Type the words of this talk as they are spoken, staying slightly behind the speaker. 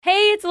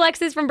it's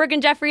Alexis from Brooke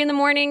and Jeffrey in the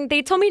morning.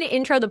 They told me to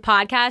intro the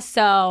podcast,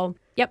 so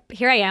yep,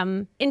 here I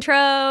am.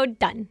 Intro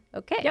done.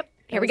 Okay. Yep,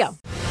 here we go.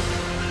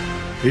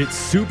 It's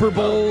Super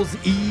Bowl's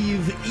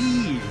Eve.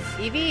 Eve.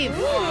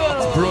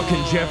 It's Brooke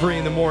and Jeffrey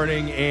in the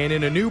morning, and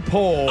in a new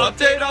poll,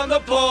 Update on the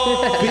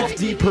poll.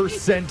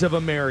 50% of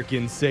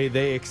Americans say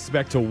they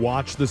expect to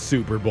watch the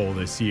Super Bowl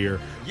this year,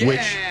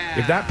 which,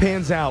 if that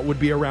pans out, would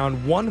be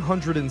around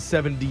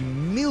 170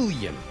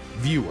 million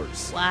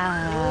viewers.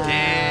 Wow.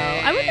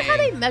 Dang. I wonder how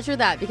they measure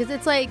that, because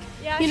it's like,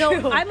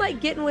 true. I'm like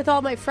getting with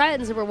all my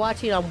friends and we're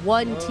watching on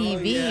one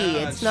TV.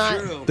 Yeah, it's not.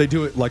 true. They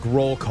do it like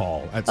roll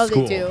call at Oh, they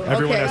school. do?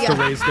 Everyone Okay, has to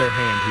yeah. raise their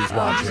hand who's Oh,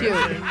 watching.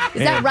 shoot.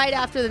 Is that right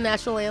after the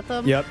national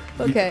anthem? Yep.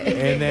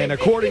 Okay. And then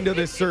according to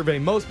this survey,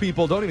 most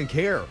people don't even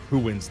care who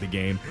wins the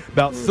game.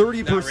 About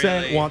 30% Not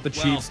really. want the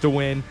Chiefs to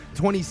win,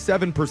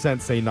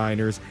 27% say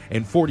Niners,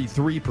 and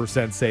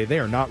 43% say they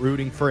are not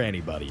rooting for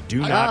anybody.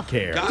 Do not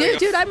care. God.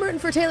 Dude, I'm rooting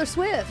for Taylor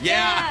Swift.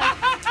 Yeah.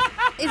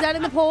 Is that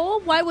in the poll?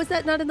 Why was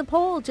that not in the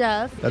poll,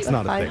 Jeff? That's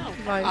not a Fine, thing.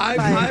 fine.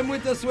 I'm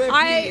with the Swifties.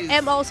 I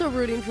am also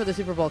rooting for the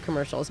Super Bowl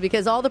commercials,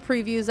 because all the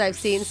previews I've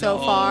seen so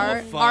far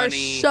are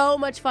funny. so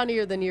much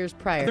funnier than years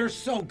prior. They're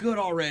so good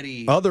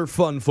already. Other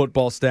fun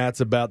football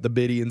stats about the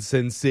Biddy in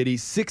Sin City,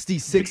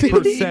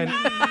 66%.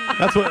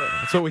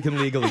 That's what we can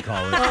legally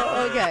call it.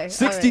 Oh, okay.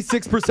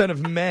 66%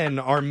 of men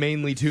are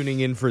mainly tuning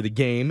in for the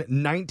game.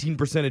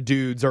 19% of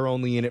dudes are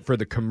only in it for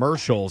the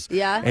commercials.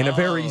 Yeah. And a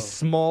very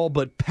small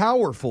but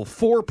powerful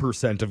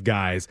 4% of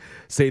guys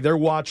say they're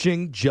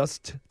watching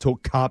just to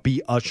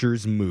copy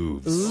Usher's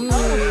moves.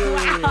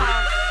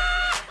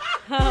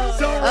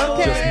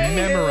 Okay. Just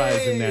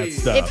memorizing that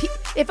stuff.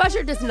 If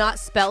Usher does not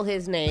spell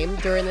his name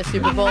during the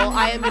Super Bowl,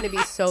 I am going to be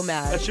so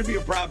mad. That should be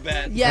a prop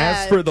bet.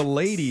 Yeah. As for the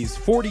ladies,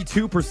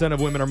 42%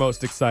 of women are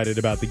most excited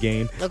about the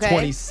game. Okay.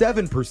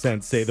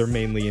 27% say they're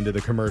mainly into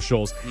the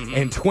commercials.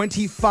 And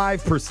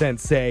 25%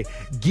 say,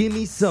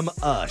 gimme some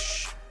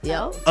Ush.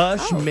 Yo.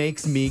 Ush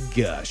makes me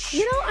gush.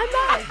 You know, I'm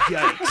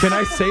not. Can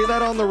I say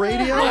that on the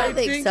radio? I don't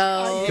think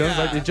so.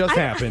 Because it just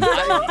happened.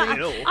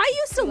 I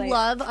used to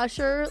love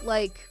Usher,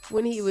 like,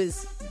 when he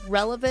was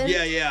relevant.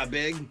 Yeah,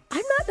 big. I'm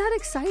not that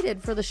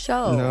excited for the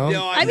show. No?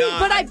 No, I I'm mean,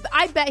 not. but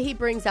I bet he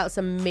brings out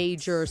some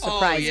major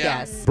surprise yeah.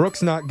 guests.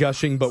 Brooke's not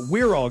gushing, but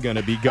we're all going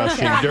to be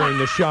gushing during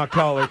the Shot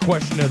Caller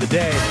question of the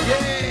day.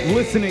 Yay.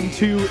 Listening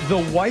to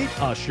the White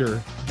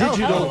Usher,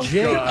 Digital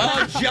Jake.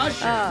 Oh,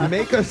 Josh.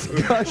 Make us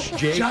gush,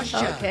 Jake.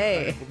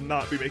 Okay. Will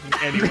not be making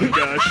anyone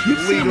gush You've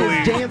seen legally.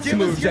 his dance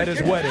moves at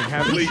his wedding,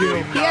 haven't you?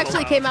 He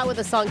actually came out with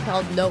a song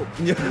called Nope.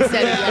 He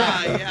said,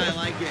 Yeah, I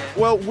like it.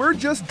 Well, we're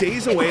just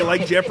days away,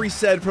 like Jeffrey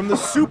said, from the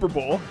Super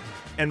Bowl,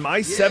 and my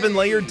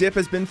 7-layer dip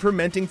has been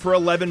fermenting for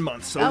 11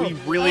 months, so we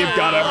really have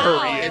got to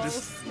hurry.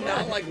 It's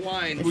not like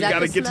wine. We that got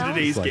to the get to smell?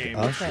 today's It's like game.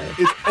 Usher. Okay.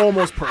 It's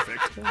almost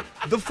perfect.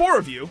 The four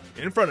of you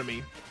in front of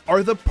me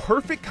are the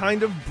perfect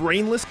kind of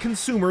brainless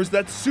consumers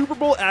that Super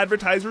Bowl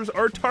advertisers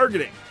are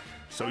targeting.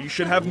 So you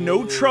should have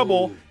no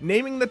trouble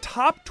naming the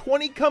top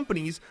 20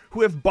 companies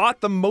who have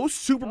bought the most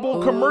Super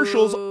Bowl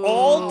commercials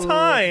all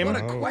time What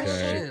a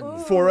question.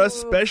 for a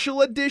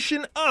special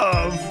edition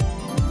of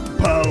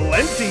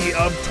Plenty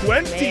of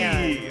 20.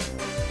 Man.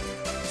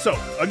 So,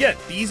 again,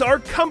 these are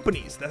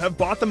companies that have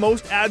bought the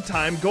most ad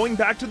time going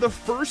back to the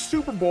first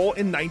Super Bowl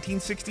in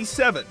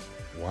 1967.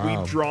 Wow.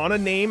 We've drawn a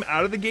name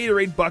out of the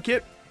Gatorade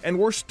bucket, and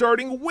we're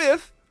starting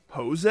with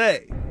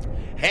Jose.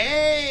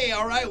 Hey,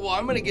 all right, well,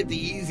 I'm going to get the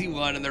easy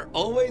one, and they're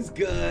always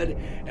good,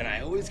 and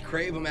I always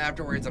crave them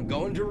afterwards. I'm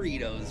going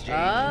Doritos, Jake.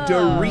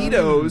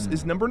 Doritos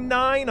is number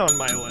 9 on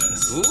my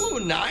list.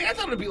 Ooh, 9? I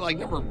thought it'd be like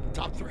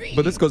top 3.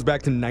 But this goes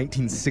back to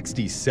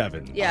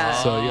 1967. Yeah.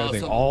 So you gotta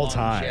think all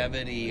time.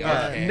 Longevity.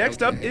 Okay,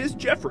 Next okay. up is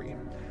Jeffrey.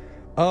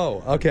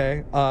 Oh,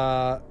 okay.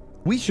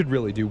 We should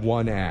really do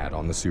one ad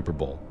on the Super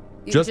Bowl.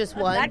 Just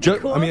one? That'd be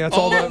cool. I mean, that's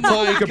all Oh we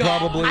my could God.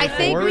 probably I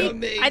think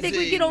afford. I think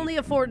we could only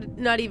afford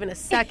not even a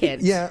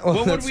second. Yeah, well,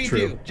 What would that's we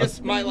true. do?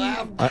 Just my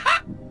laugh?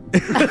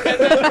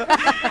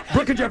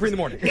 Brooke and Jeffrey in the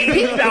morning.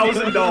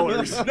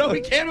 $8,000. No, we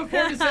can't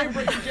afford to say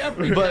Brooke and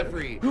Jeffrey. But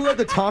Jeffrey. who had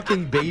the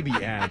talking baby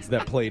ads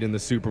that played in the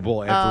Super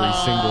Bowl every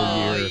single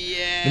year?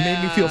 Yeah. It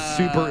made me feel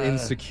super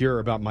insecure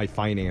about my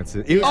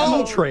finances. It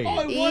was E-Trade.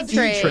 Oh, it was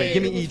E-Trade.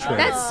 Give me E-Trade.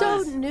 That's so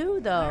new,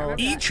 though.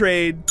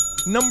 E-Trade,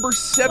 number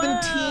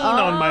 17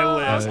 on my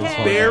list.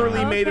 Okay.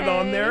 Barely made it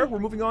on there. We're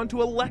moving on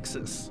to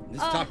Alexis.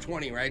 This is top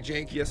 20, right,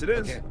 Jake? Yes, it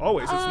is. Okay.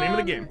 Always. It's the name of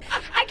the game.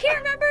 I can't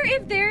remember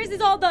if theirs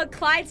is all the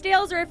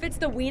Clydesdales or if it's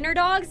the Wiener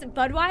Dogs,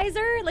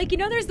 Budweiser. Like, you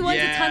know, there's the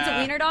ones with tons of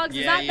Wiener Dogs.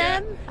 Is that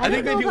them? I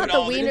think they don't do know it about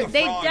all. the They do Wiener. the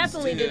They frogs,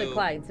 definitely do too. the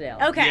Clydesdale.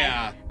 Okay.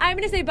 Yeah. I'm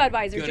going to say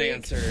Budweiser, Good Jake.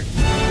 answer.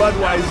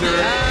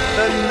 Budweiser,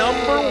 the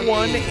number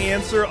 1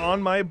 answer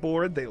on my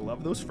board. They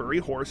love those furry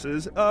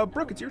horses.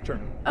 Brooke, it's your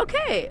turn.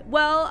 Okay.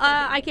 Well,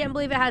 I can't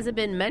believe it hasn't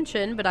been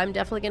mentioned, but I'm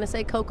definitely going to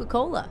say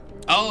Coca-Cola.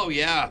 Oh,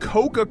 yeah.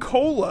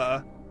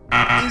 Coca-Cola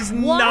is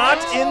not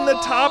in the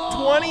top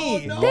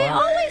 20. They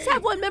always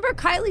have one. Remember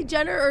Kylie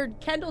Jenner or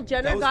Kendall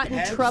Jenner got in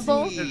Pepsi.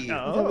 trouble?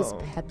 Oh. That was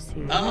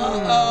Pepsi.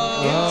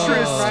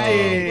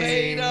 Interesting.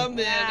 Wait a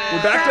minute.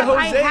 We're back to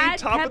I Jose, had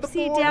top of the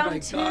Pepsi board. down Oh my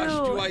too.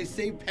 gosh, do I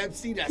say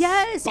Pepsi to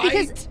Yes, spite?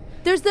 because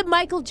there's the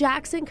Michael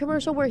Jackson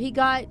commercial where he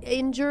got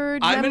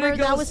injured. I'm Remember? gonna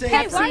go That was say- Pepsi.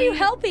 Hey, why are you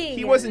helping?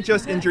 He wasn't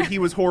just injured, he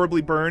was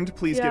horribly burned.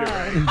 Please get it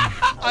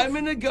right. I'm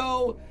gonna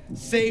go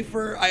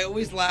safer. I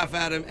always laugh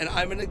at him, and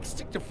I'm gonna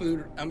stick to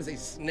food. I'm gonna say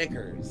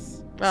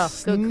Snickers. Oh,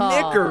 good call.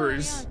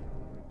 Snickers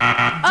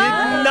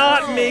did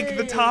not make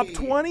the top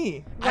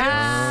 20. I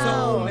have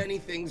so many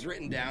things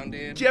written down,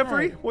 dude.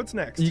 Jeffrey, what's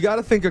next? You got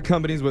to think of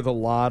companies with a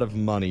lot of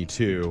money,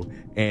 too,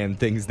 and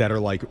things that are,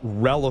 like,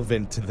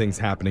 relevant to things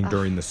happening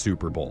during the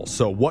Super Bowl.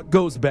 So what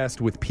goes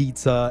best with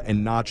pizza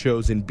and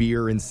nachos and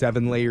beer and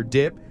 7-layer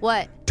dip?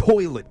 What?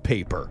 Toilet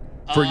paper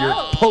for your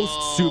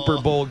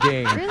post-Super Bowl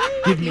game.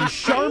 Really? Give me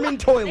Charmin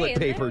toilet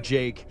Say paper, that.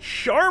 Jake.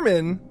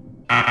 Charmin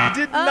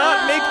did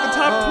not make the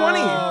top 20.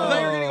 I thought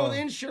you were gonna go with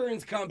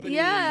insurance companies.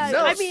 Yeah,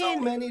 There's I so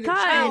mean, many to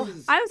God,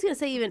 choose. I was gonna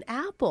say even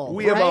Apple.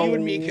 We have right? You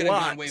and me could've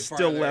gone lot way still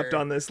farther. left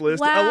on this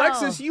list. Wow.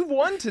 Alexis, you've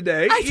won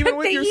today, I even took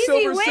with the your easy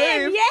silver win.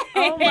 save. Yay.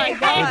 Oh my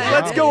God.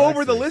 Let's go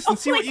over the list and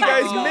see what you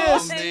guys Oh,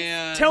 missed.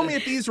 man. Tell me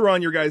if these were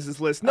on your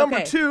guys' list. Number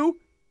Okay. 2,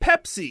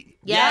 Pepsi.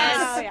 Yes.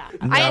 Oh, yeah.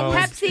 I had No,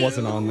 Pepsi.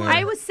 wasn't on there.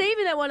 I was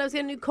saving that one. I was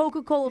gonna do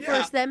Coca-Cola Yeah.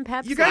 first, then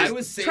Pepsi. You guys I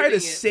was try to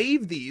saving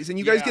it. save these, and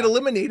you guys Yeah. get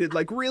eliminated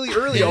like really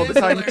early It all the is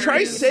time. Try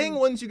hilarious. saying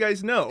ones you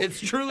guys know. It's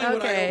truly what I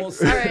Okay.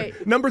 almost All said.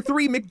 right. Number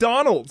 3,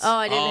 McDonald's. Oh,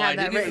 I didn't Oh, have I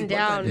that didn't written even put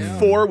that down. down.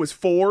 4 was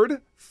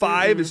Ford.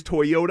 5 is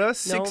Toyota.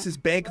 6 Nope. is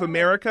Bank of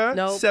America.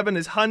 Nope. 7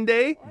 is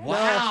Hyundai.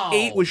 Wow.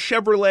 8 was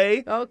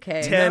Chevrolet.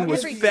 Okay. 10 was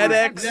Every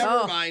FedEx. Never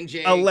Oh. mind,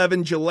 Jake.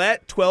 11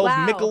 Gillette, 12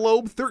 Wow.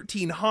 Michelob,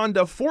 13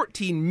 Honda,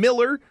 14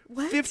 Miller,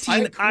 What?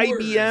 15 Like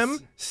IBM,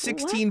 Coors.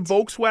 16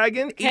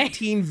 Volkswagen,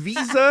 18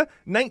 Visa,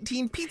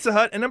 19 Pizza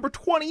Hut, and number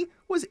 20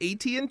 was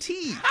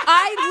AT&T.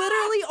 I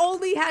literally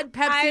only had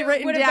Pepsi I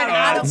written would've down been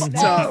out That's of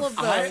tough. all of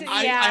I those. would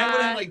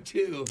have like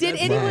 2. Did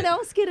That's anyone right.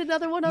 else get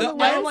another one on No, the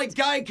list? I have like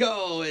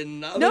Geico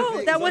and other No,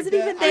 things that like wasn't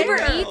that. even there. Uber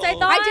know. Eats, I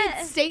thought. I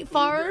did State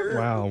Farm.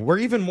 Wow, we're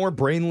even more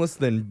brainless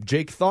than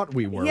Jake thought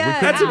we were. Yeah. We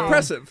couldn't That's even-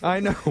 impressive. I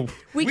know.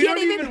 We We can't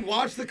don't even. even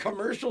watch the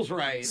commercials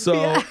right.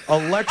 So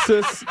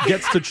Alexis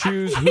gets to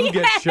choose who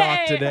gets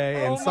shocked Yay!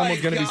 today, and Oh someone's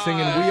my going to be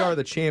singing God. "We Are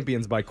the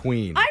Champions" by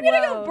Queen. I'm gonna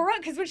Whoa. go Brooke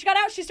because when she got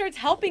out, she starts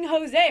helping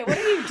Jose. What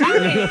are you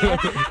doing?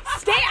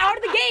 Stay out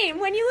of the game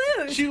when you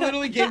lose. She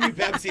literally gave me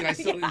Pepsi and I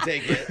still didn't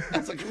take it. I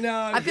was like, no,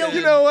 I'm I feel- good.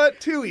 You know what?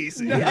 Too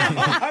easy.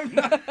 I'm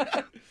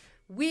not.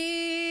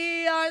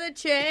 We are the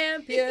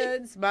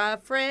champions, my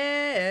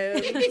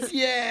friends.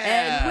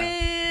 Yeah.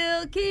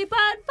 And we'll keep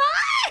on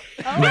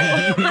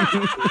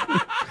fighting.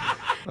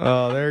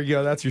 Oh, there you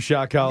go. That's your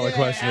shot collar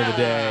question of the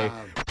day.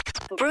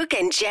 Brooke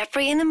and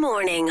Jeffrey in the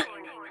morning.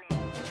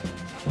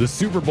 The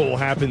Super Bowl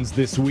happens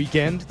this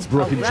weekend. It's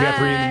Brooke and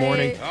Jeffrey in the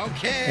morning.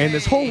 Okay. And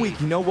this whole week,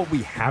 you know what we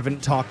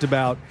haven't talked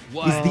about is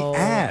the What?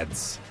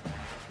 ads.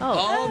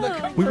 all the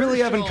commercials. We really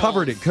haven't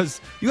covered it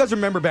because you guys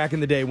remember back in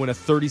the day when a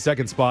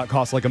 30-second spot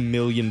cost like $1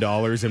 million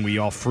and we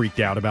all freaked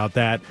out about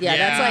that. Yeah,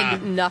 Yeah. that's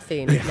like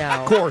nothing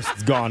now. Of course,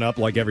 it's gone up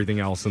like everything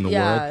else in the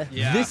Yeah. world.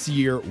 Yeah. This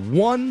year,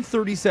 one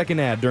 30-second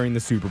ad during the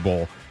Super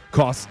Bowl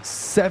costs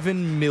 $7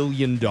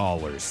 million.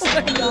 Just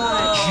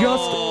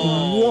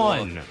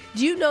one.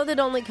 Do you know that it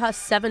only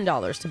costs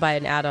 $7 to buy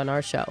an ad on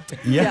our show?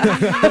 Yeah.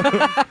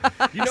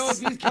 You know, if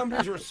these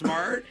companies were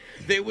smart,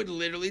 they would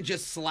literally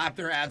just slap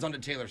their ads onto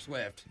Taylor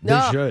Swift. They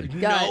should.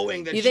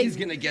 Knowing that You she's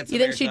gonna get some You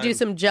think she'd do airtime.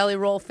 some jelly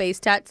roll face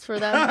tats for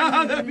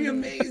them? That'd be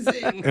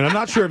amazing. And I'm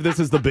not sure if this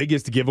is the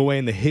biggest giveaway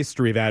in the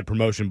history of ad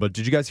promotion, but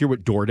did you guys hear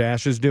what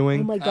DoorDash is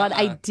doing? Oh my God,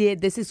 I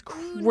did. This is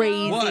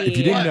crazy. What? If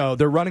you didn't What? know,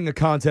 they're running a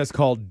contest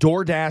called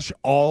DoorDash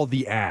All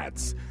the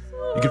Ads.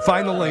 You can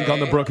find the link on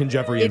the Brooke and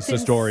Jeffrey It's Insta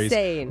stories.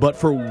 insane. But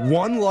for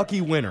one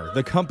lucky winner,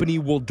 the company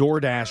will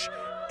DoorDash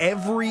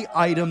every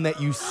item that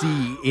you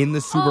see in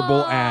the Super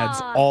Bowl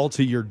ads all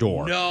to your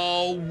door.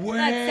 No way.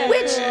 That's so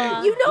Which,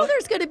 cool. you know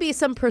there's going to be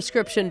some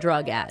prescription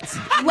drug ads.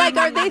 Like,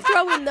 are they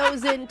throwing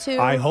those into...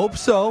 I hope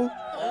so.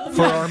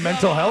 For our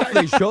mental health,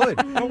 they should. We're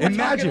talking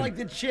Imagine. like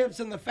the chips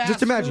and the fast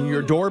Just imagine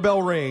your food.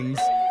 doorbell rings.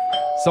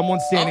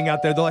 Someone's standing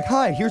out there. They're like,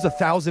 "Hi, here's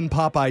 1,000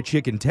 Popeye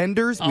chicken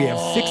tenders. We have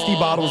 60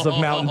 bottles of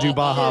Mountain Dew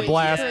Baja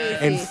Blast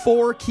and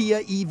 4 Kia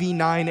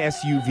EV9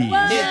 SUVs."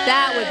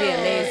 That would be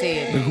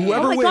amazing.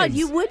 Whoever oh my wins, God,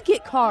 you would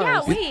get cars.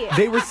 Yeah, we.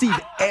 they receive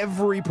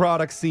every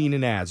product seen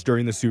in ads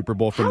during the Super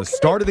Bowl from How the can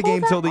start they of the pull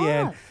game till that the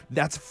end. off?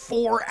 That's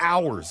 4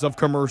 hours of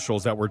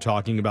commercials that we're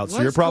talking about. So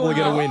What's you're probably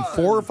going going to win on?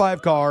 4 or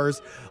 5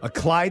 cars, a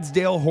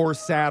Clydesdale horse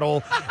saddle,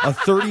 a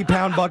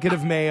 30-pound bucket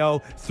of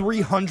mayo,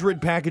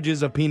 300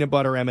 packages of peanut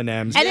butter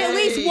M&Ms. And at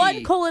least Yay. one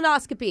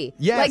colonoscopy.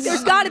 Yes. Like,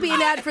 there's got to be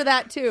an ad for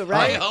that too, I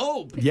right?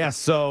 hope. Yes,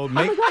 so Oh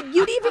make my God,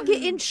 you'd even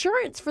get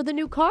insurance for the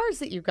new cars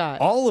that you got.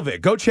 all of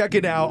it. Go check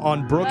it out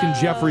on Brooke and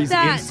Jeffrey's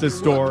That's Insta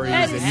stories,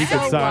 that and is you can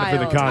so sign up for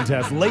the wild.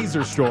 contest.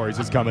 Laser Stories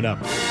is coming up.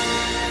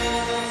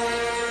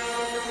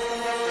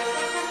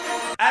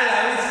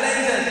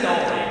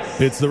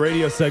 It's the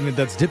radio segment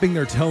that's dipping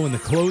their toe in the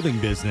clothing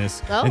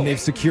business, and they've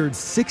secured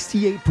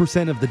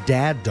 68% of the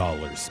dad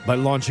dollars by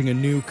launching a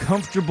new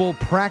comfortable,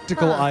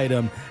 practical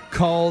item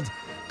called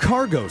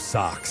cargo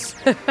socks.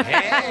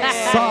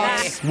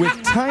 Socks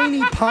with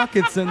tiny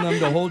pockets in them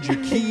to hold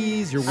your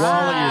keys, your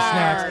wallet, your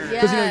snacks.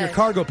 Because, your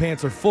cargo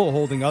pants are full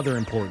holding other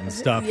important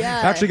stuff. I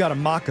actually got a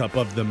mock-up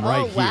of them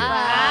right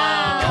here.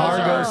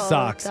 Cargo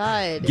socks.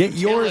 God. Get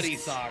yours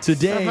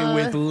today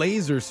with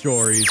Laser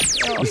Stories,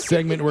 the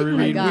segment where we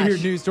read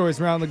weird news stories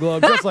around the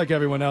globe, just like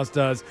everyone else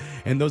does,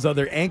 and those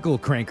other ankle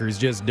crankers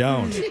just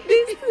don't.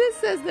 This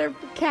says they're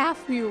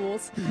calf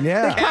mules.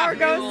 Yeah. The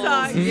cargo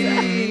socks.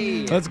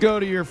 Let's go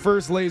to your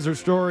first Laser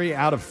Story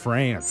out of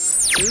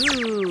France.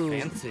 Ooh.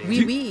 Fancy.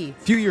 Oui, oui.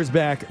 A few years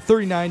back,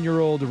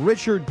 39-year-old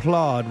Richard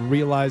Plod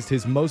realized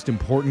his most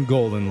important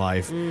goal in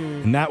life,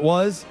 and that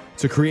was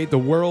to create the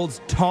world's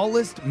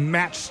tallest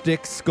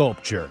matchstick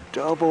sculpture.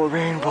 Double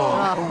rainbow.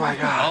 Oh my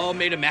God. All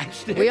made of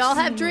matchsticks. We all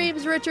have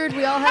dreams, Richard.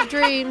 We all have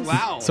dreams.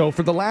 Wow. So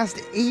for the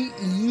last 8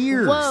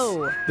 years,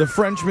 the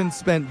Frenchman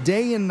spent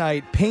day and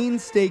night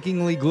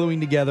painstakingly gluing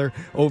together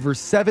over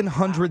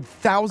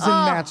 700,000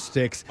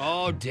 matchsticks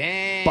Oh,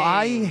 dang.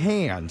 by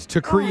hand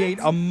to create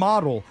a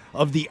model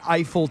of the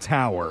Eiffel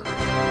Tower.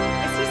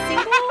 Is he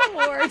single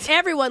or?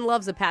 Everyone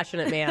loves a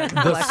passionate man.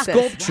 The Alexis. Wow,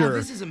 sculpture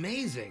this is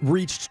amazing.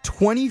 reached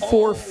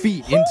 24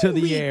 feet into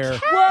the air It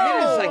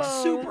is like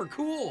super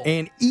cool.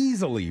 and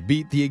easily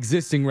beat the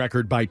existing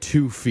record by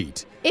 2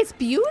 feet. It's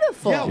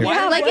beautiful. Yeah,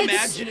 why like do I it's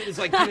imagine it is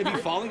like going to be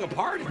falling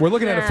apart? We're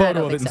looking at a I photo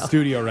don't of it in think so.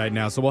 studio right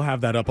now, so we'll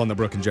have that up on the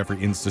Brooke and Jeffrey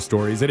Insta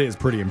stories. It is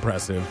pretty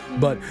impressive.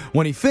 But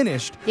when he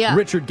finished,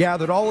 Richard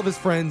gathered all of his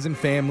friends and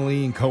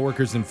family and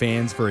coworkers and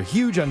fans for a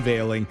huge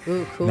unveiling.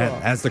 Ooh, cool.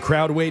 As the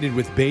crowd waited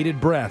with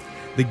bated breath,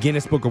 the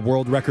Guinness Book of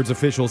World Records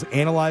officials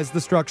analyzed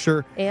the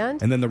structure, And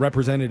then the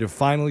representative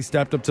finally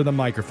stepped up to the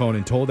microphone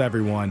and told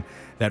everyone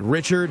that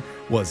Richard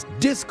was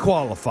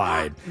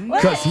disqualified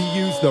because he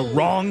used the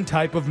wrong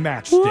type of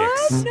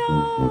matchsticks.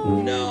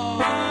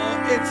 No,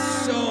 it's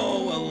so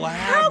elaborate.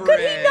 How could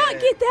he not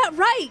get that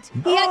right?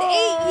 He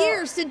had 8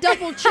 years to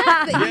double check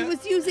that he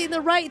was using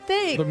the right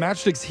thing. The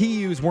matchsticks he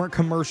used weren't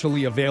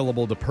commercially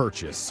available to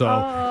purchase, so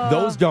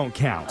those don't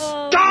count.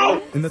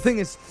 And the thing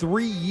is,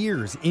 3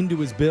 years into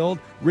his build,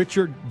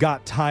 Richard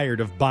got tired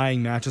of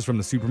buying matches from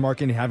the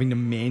supermarket and having to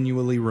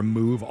manually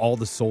remove all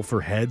the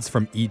sulfur heads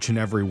from each and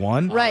every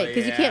one. Right,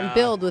 because you can't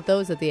build with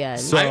those at the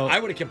end. So I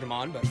would have kept him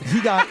on, but he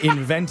got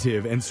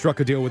inventive and struck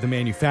a deal with a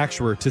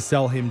manufacturer to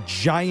sell him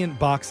giant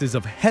boxes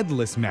of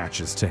headless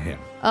matches to him.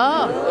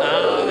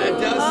 that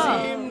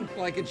does seem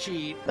like a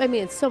cheat. I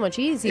mean, it's so much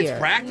easier. It's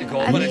practical,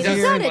 I but mean, it does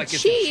it's not seem a like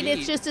it's cheat. a cheat.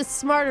 It's just a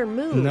smarter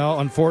move. No,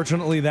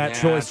 unfortunately, that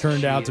Yeah, choice it's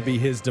turned out to be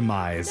cheating. his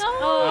demise.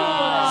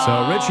 Oh.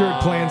 So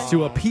Richard plans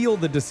to appeal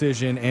the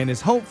decision and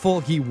is hopeful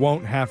he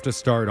won't have to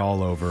start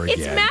all over again.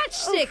 It's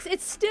matchsticks.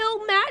 It's still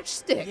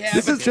matchsticks. Yeah,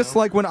 This but is just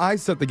like when I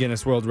set the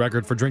Guinness World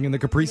Record for drinking the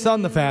Capri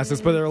Sun the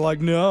fastest, but they're like,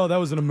 no, that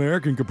was an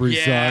American Capri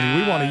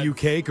Sun. We want a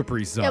UK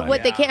Capri Sun. Yeah,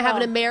 what, they can't have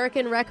an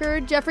American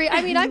record, Jeffrey?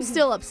 I mean, I'm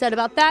still upset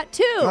about that,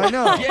 too. I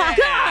know.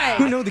 Yeah.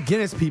 Who knew the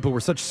Guinness people were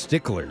such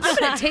sticklers? I'm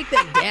going to take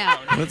them down.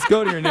 Let's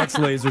go to your next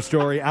laser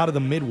story out of the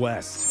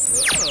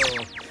Midwest.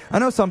 I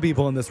know some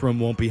people in this room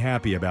won't be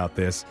happy about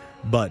this,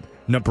 but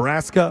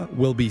Nebraska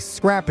will be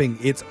scrapping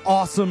its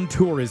awesome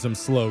tourism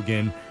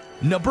slogan,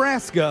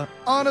 Nebraska,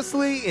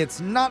 honestly, it's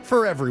not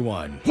for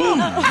everyone.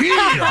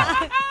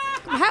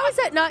 How is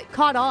that not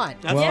caught on?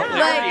 That's Well-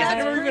 hilarious. I Like,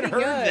 never even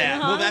pretty heard good. that.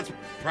 Well, that's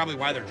probably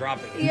why they're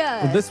dropping it.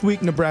 Yeah. Well, this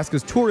week,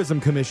 Nebraska's Tourism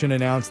Commission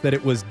announced that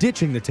it was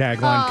ditching the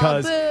tagline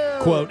because,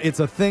 boo. quote, it's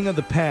a thing of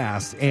the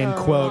past, and,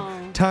 quote,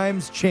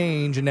 times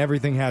change and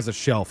everything has a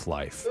shelf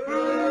life.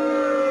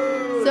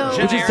 So,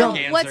 Generic so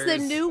answers. what's the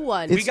new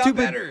one? It's got stupid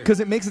better. because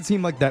it makes it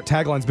seem like that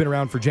tagline's been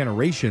around for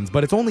generations,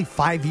 but it's only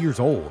 5 years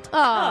old.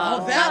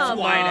 Oh, that's come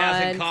why it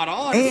hasn't on. caught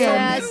on. And-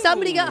 Yeah, Ooh.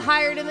 somebody got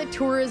hired in the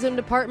tourism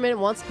department,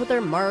 wants to put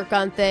their mark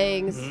on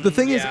things. The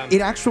thing is, Yeah.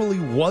 it actually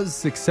was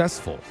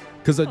successful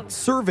because a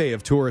survey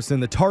of tourists in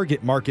the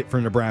target market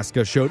for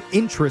Nebraska showed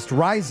interest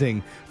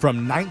rising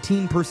from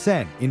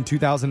 19% in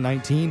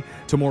 2019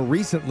 to more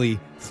recently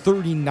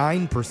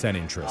 39%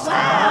 interest.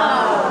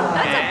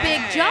 That's a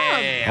big jump.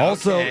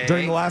 Also, Okay.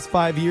 during the last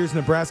 5 years,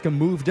 Nebraska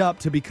moved up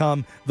to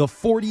become the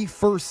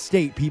 41st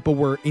state people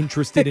were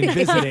interested in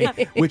visiting,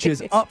 which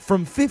is up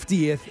from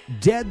 50th,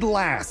 dead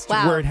last,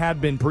 Wow. where it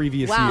had been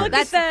previous Wow, years.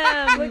 that's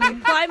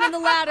climbing the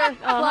ladder.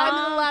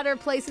 Climbing the ladder,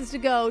 places to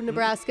go,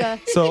 Nebraska.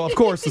 So, of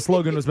course, the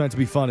slogan was meant to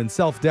be fun and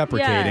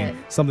self-deprecating, Yeah.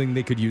 something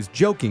they could use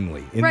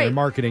jokingly in their Right.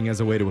 marketing as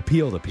a way to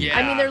appeal to people. Yeah.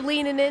 I mean, they're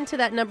leaning into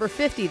that number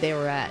 50 they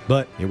were at.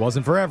 But it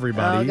wasn't for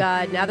everybody. Oh,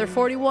 God. Now they're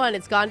 41.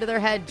 It's gone to their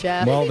head,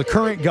 Jeff. Well, the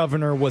current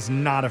governor was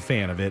not a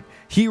fan of it.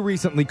 He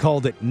recently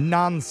called it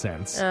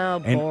nonsense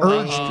Oh, and boy.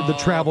 urged the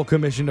Travel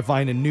Commission to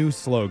find a new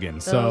slogan.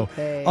 So,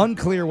 Okay.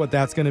 unclear what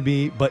that's going to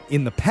be, but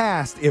in the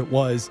past, it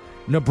was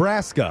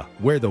Nebraska,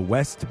 where the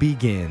West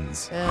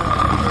begins.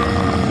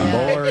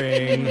 Lord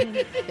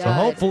boring. So God.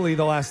 hopefully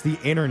they'll ask the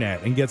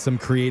internet and get some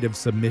creative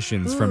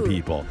submissions from Ooh.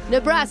 people.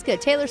 Nebraska.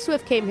 Taylor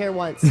Swift came here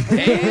once.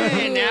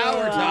 Hey, now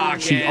we're talking.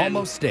 She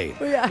almost stayed.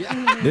 Yeah.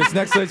 This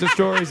next laser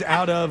story is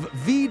out of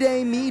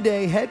V-Day Me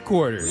Day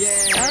headquarters.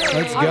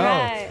 Let's All go.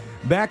 right.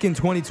 Back in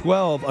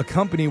 2012, a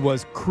company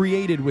was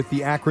created with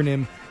the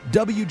acronym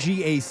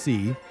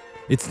WGAC.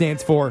 It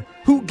stands for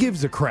Who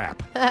Gives a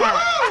Crap?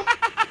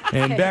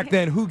 And back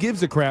then, Who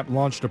Gives a Crap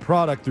launched a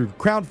product through a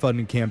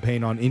crowdfunding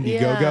campaign on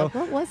Indiegogo. Yeah,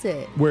 what was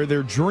it? Where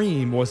their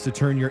dream was to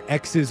turn your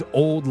ex's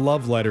old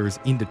love letters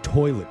into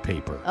toilet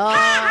paper. Oh,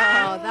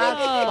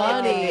 that's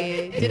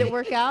funny. Did it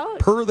work out?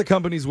 Per the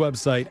company's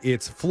website,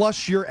 its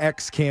Flush Your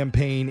Ex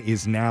campaign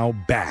is now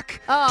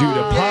back Oh. due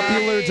to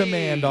popular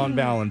demand on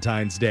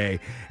Valentine's Day.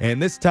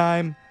 And this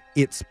time,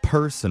 it's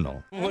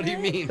personal. What do you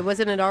mean?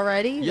 Wasn't it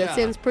already? Yeah. That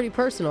seems pretty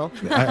personal.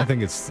 I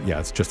think it's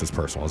just as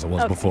personal as it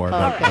was before,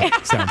 but Okay.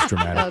 that sounds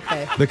dramatic.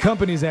 Okay. The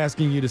company's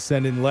asking you to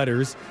send in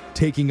letters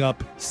taking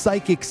up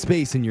psychic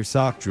space in your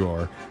sock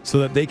drawer so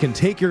that they can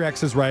take your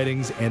ex's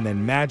writings and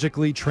then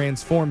magically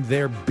transform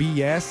their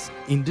BS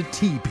into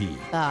TP.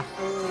 Now,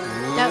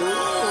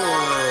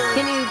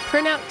 can you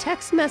print out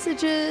text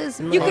messages?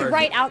 You could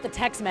write out the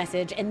text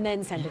message and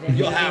then send it in.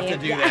 You'll have to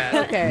do that.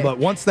 Okay. But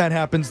once that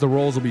happens, the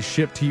rolls will be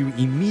shipped to you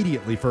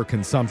immediately for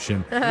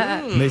consumption.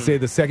 And they say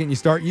the second you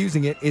start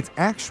using it, it's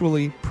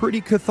actually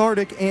pretty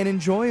cathartic and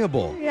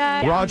enjoyable.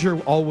 Yeah. Roger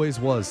always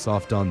was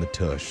soft on the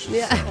tush.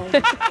 Yeah.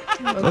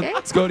 So Okay.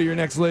 let's go to your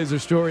next laser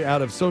story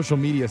out of Social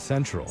Media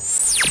Central.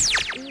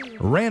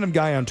 A random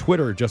guy on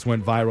Twitter just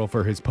went viral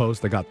for his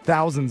post that got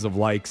thousands of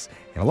likes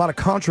and a lot of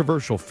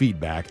controversial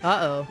feedback.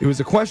 Uh-oh. It was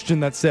a question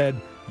that said,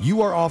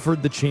 you are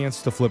offered the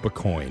chance to flip a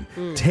coin.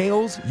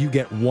 Tails, you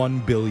get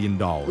 $1 billion.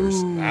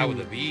 That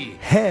with a B.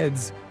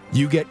 Heads,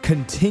 you get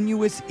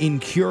continuous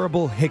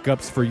incurable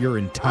hiccups for your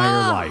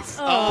entire life.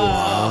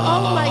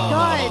 Oh my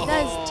God,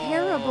 that's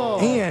terrible.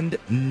 And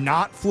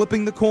not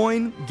flipping the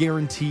coin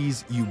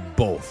guarantees you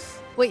both.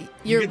 Wait,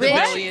 you're You get the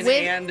rich billion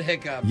with... and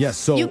hiccups. Yes,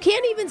 so You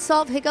can't even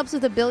solve hiccups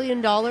with $1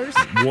 billion?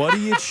 what do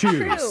you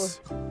choose?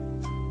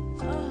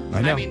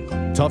 I know. I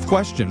mean- tough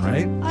question,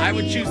 right? I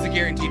would choose the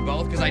guaranteed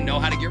both because I know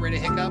how to get rid of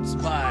hiccups,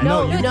 but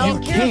No, you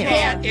incurable.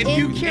 can't. If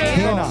you Incurable.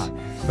 Cannot.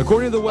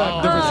 According to the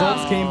web, the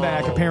results came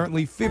back.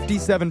 Apparently,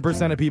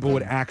 57% of people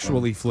would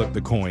actually flip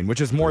the coin,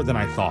 which is more than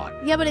I thought.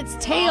 Yeah, but it's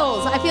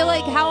tails. I feel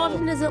like how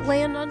often does it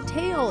land on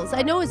tails?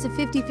 I know it's a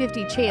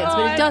 50-50 chance,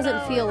 but it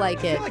doesn't feel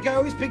like I it. feel like I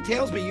always pick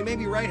tails, but you may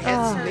be right.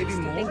 Heads, maybe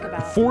more. Think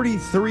about.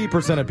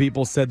 43% of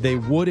people said they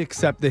would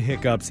accept the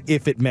hiccups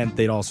if it meant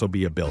they'd also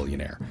be a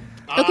billionaire.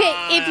 Okay,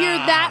 if you're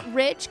that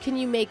rich, can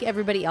you make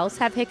everybody else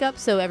have hiccups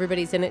so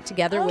everybody's in it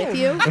together with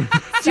you?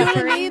 Do you know what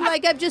I mean?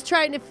 Like, I'm just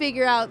trying to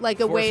figure out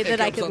like a Force way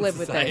that I hiccups could on live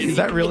with society. Is this.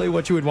 that really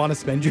what you would want to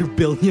spend your $1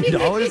 billion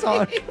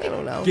on? I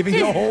don't know. Giving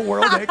the whole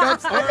world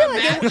hiccups? I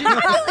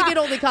feel like it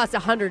only costs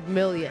 $100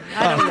 million.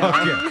 I don't know.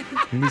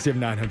 Okay. At least you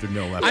have 900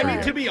 mil left. I for mean,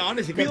 you. to be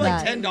honest, it'd be Good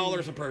like luck.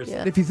 $10 a person.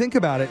 Yeah. If you think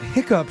about it,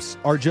 hiccups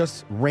are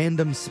just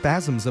random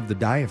spasms of the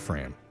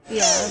diaphragm.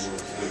 Yeah.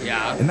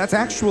 Yeah. And that's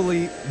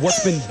actually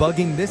what's been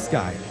bugging this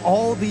guy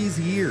all these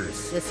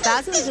years. The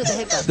spasms or the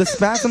hiccups? The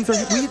spasms are,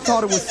 we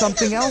thought it was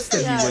something else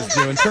that he was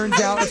doing.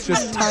 Turns out it's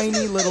just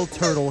tiny little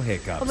turtle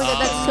hiccups. Oh my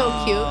God, that's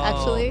so cute,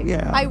 actually.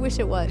 Yeah. I wish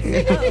it was.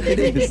 It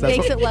is. That's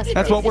Makes what, it less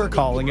That's what crazy. we're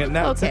calling it. And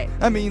that's Okay.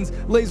 that means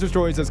Laser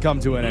Stories has come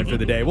to an end for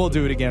the day. We'll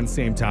do it again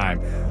same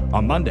time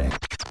on Monday.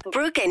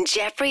 Brooke and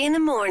Jeffrey in the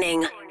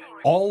morning.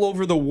 All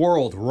over the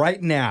world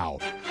right now,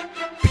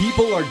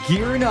 people are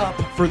gearing up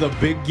for the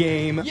big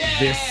game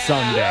this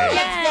Sunday.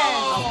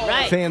 All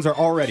right. Fans are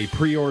already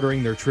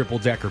pre-ordering their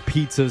triple-decker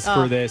pizzas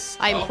for this.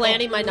 I'm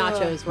planning my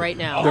nachos right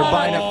now. They're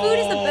buying up Food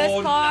is the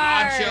best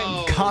part.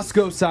 Nacho.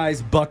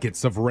 Costco-sized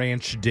buckets of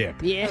ranch dip.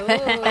 Yeah.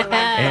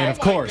 And of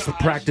course,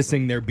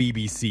 practicing their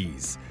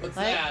BBCs. What's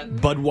that?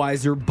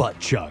 Budweiser butt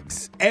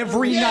chugs.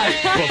 Every night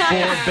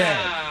before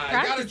bed.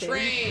 I got a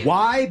train.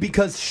 Why?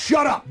 Because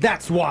shut up.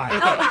 That's why.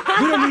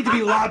 We don't need to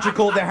be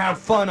logical to have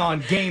fun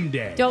on game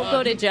day. Don't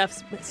go to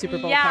Jeff's Super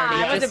Bowl Yeah, party.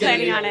 I wasn't Just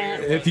planning saying. on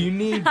it. If you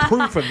need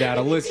proof of that,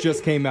 a list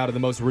just came out of the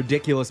most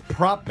ridiculous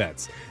prop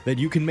bets that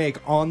you can make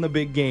on the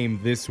big game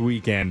this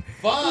weekend.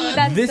 Fun.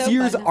 That's This so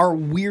year's fun. are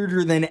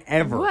weirder than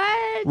ever.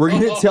 What? We're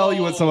going to tell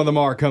you what some of them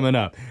are coming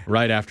up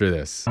right after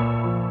this.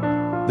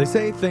 They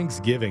say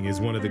Thanksgiving is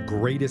one of the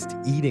greatest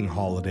eating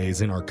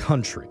holidays in our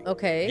country.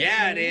 Okay.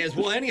 Yeah, it is.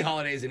 Well, any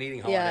holiday is an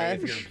eating holiday. Yeah.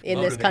 If you're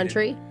In this motivated.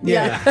 country.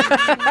 Yeah.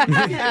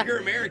 Yeah, if you're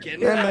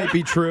American. That might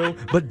be true,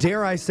 but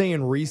dare I say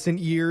in recent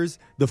years,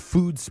 the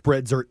food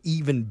spreads are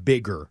even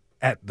bigger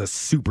at the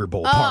Super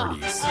Bowl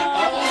parties.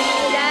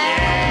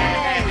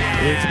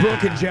 It's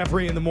Brooke and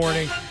Jeffrey in the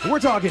morning. We're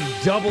talking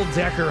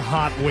double-decker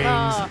hot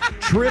wings,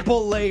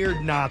 triple-layered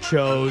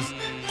nachos,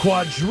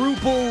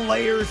 quadruple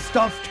layer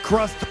stuffed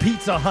crust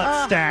Pizza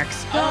Hut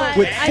stacks God.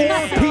 with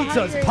I'm 4 so pizzas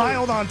hungry.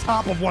 piled on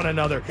top of one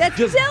another. That's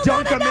Just still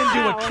dunk not them into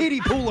enough. a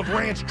kiddie pool of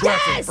ranch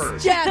dressing Yes,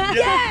 first. Jeff,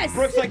 yes.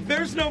 Brooke's like,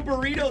 there's no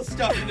burrito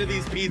stuffed into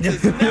these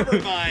pizzas. Never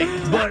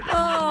mind. But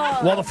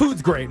while the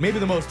food's great, maybe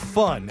the most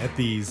fun at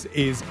these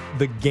is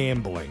the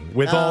gambling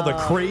with all the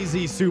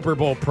crazy Super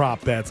Bowl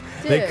prop bets.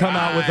 They Dude. come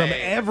out with them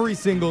Right. every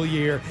single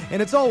year,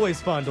 and it's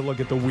always fun to look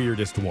at the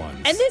weirdest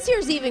ones. And this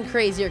year's even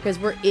crazier because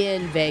we're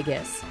in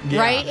Vegas, Yeah.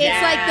 right?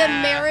 It's like the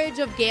marriage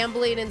of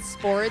gambling and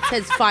sports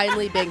has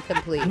finally been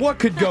complete. What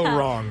could go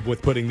wrong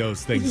with putting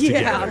those things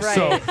Yeah, together?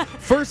 right. So,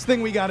 first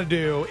thing we got to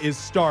do is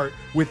start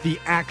with the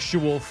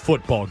actual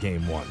football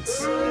game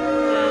ones.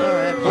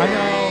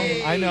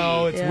 I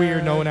know, it's Yeah.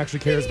 weird. No one actually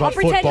cares about I'll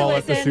pretend to football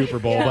at the listen. Super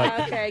Bowl, Yeah,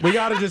 but okay. we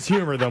got to just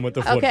humor them with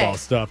the football Okay.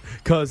 stuff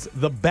because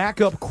the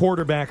backup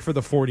quarterback for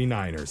the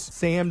 49ers,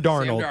 Sam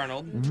Darnold,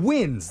 Darnold.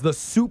 wins the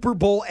Super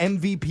Bowl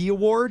MVP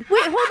award.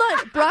 Wait, hold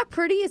on. Brock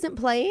Purdy isn't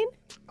playing?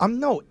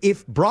 No,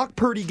 if Brock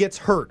Purdy gets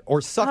hurt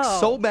or sucks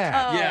so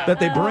bad Yeah. that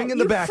they bring in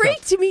the You backup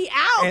freaked me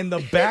out. and the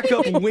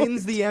backup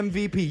wins the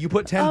MVP, you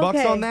put $10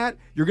 Okay. on that,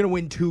 you're going to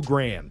win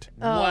 $2,000.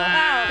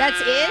 Wow. That's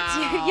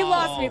it? You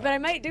lost me, but I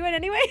might do it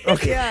anyway.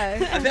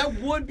 Yeah.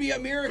 That would be a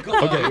miracle.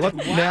 Okay, Wow.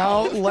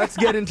 now let's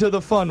get into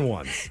the fun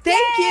ones.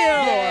 Thank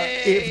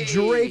you. If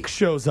Drake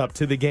shows up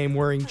to the game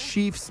wearing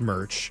Chiefs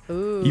merch,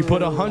 you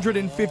put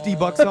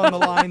 $150 on the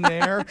line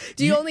there.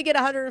 Do you only get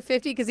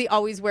 150 because he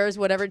always wears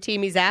whatever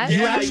team he's at?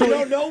 Yeah, actually- you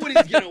don't know what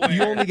he's going to wear.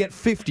 You only get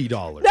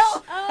 $50.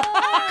 No.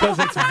 Because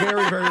it's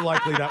very, very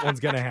likely that one's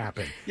going to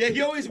happen. Yeah,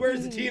 he always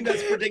wears the team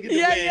that's predicted to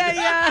Yeah, win.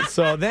 yeah.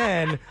 So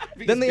then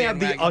they have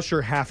the bandwagon.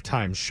 Usher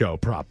halftime show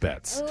prop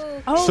bets.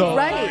 Oh, So-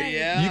 right.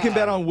 Yeah. You can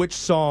bet on which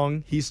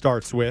song he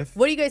starts with.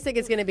 What do you guys think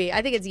it's going to be?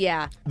 I think it's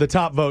Yeah. The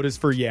top vote is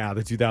for Yeah,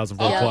 the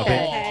 2004 Yeah, Club okay.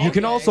 hit. You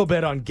can also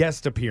bet on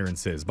guest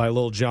appearances by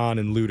Lil Jon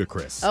and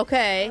Ludacris.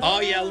 Okay. Oh,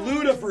 yeah,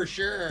 Luda for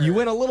sure. You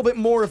win a little bit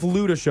more if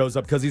Luda shows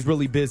up because he's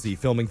really busy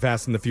filming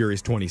Fast and the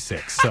Furious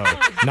 26. So,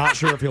 not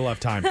sure if he'll have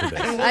time for this.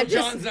 I just-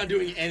 John's not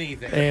doing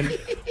anything. And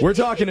we're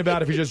talking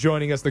about, if you're just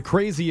joining us, the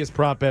craziest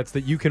prop bets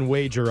that you can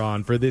wager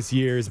on for this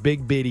year's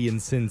Big Biddy in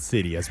Sin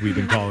City, as we've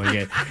been calling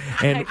it.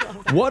 And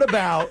what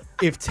about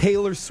if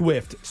Taylor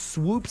Swift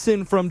swoops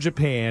in from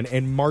Japan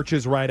and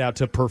marches right out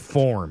to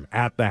perform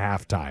at the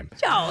halftime?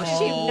 No,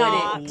 she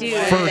wouldn't do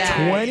For that.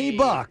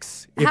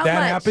 $20, if How that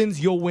much? happens,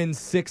 you'll win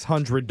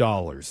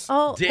 $600.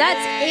 Oh, Dang. that's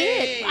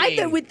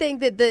it. I would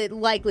think that the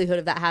likelihood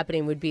of that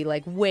happening would be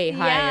like way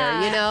higher,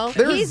 Yeah. you know?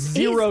 There's He's-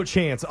 zero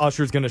chance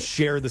Usher's going to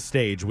share the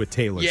stage with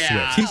Taylor Yeah.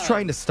 Swift. He's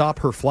trying to stop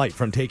her flight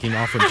from taking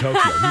off from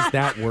Tokyo. He's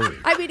that worried.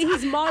 I mean,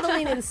 he's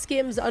modeling in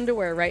Skims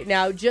underwear right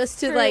now just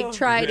to like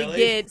try to Really?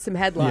 get some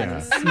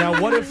headlines. Yeah.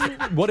 Now, what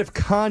if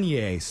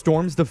Kanye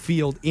storms the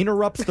field,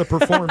 interrupts the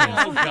performance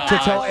to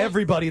tell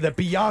everybody that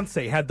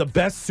Beyonce had the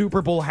best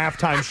Super Bowl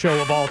halftime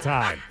show of all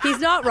time? He's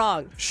not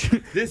wrong.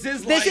 This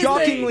is This like is the-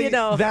 Shockingly, you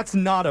know. that's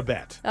not a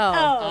bet.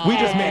 Oh. We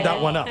just made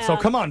that one up. So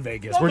come on,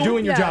 Vegas. We're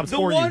doing your yeah. jobs the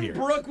for you one here.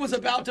 Brooke was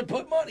about to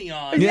put money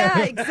on. Yeah,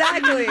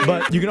 exactly.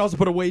 But you can also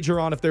put a wager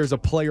on if there's a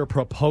player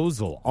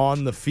proposal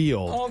on the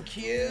field. Oh,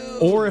 cute.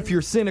 Or if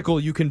you're cynical,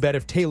 you can bet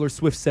if Taylor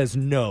Swift says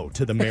no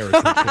to the marriage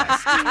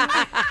request.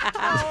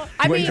 I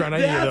mean, Wager on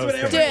any of That's those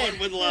what things. everyone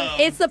would love.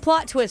 it's the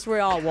plot twist we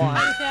all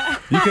want.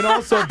 You can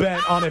also bet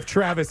on if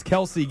Travis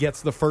Kelce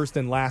gets the first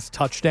and last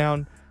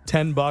touchdown.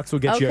 $10 will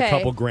get you a Okay.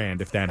 couple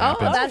grand if that Oh,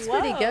 happens. that's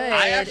pretty good.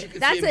 I actually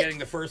could that's see him a- getting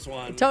the first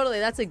one. Totally,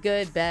 that's a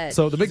good bet.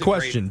 So the big He's a great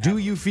question, do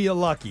you feel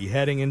lucky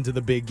heading into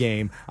the big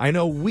game? I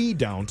know we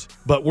don't,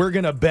 but we're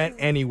going to bet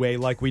anyway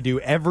like we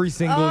do every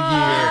single year.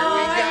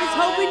 I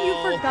was hoping you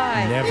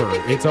forgot.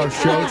 Never. It's our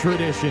show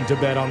tradition to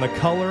bet on the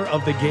color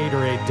of the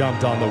Gatorade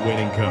dumped on the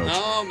winning coach.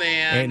 Oh,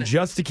 man. And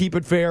just to keep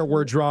it fair,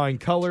 we're drawing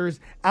colors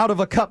out of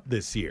a cup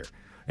this year.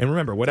 And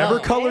remember, whatever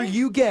color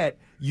you get,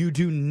 you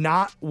do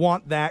not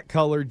want that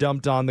color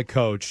dumped on the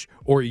coach,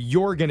 or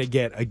you're going to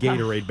get a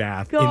Gatorade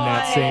bath in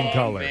that same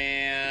color.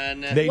 Man.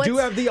 They do What's-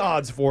 have the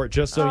odds for it,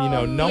 just so you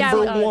know. yeah,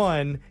 Number the odds.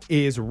 one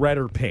is red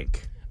or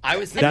pink. I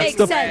was That's makes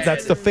the sense.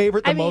 that's the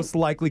favorite, the I mean- most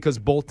likely, because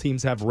both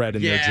teams have red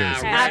in their Yeah,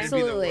 jerseys. red would be the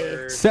Absolutely.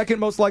 worst. Second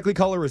most likely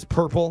color is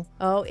purple.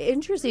 Oh,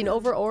 interesting.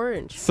 Over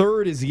orange.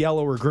 Third is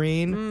yellow or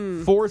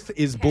green. Fourth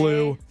is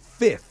blue.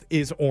 Fifth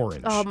is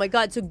orange. Oh my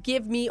God! So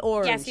give me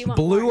orange. Yes, you want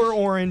Blue orange. or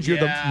orange, you're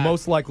the Yeah.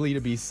 most likely to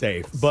be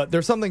safe. But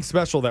there's something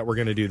special that we're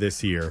going to do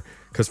this year,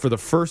 because for the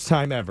first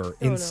time ever,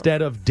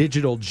 instead of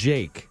Digital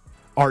Jake,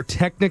 our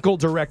technical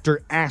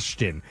director,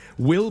 Ashton,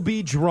 will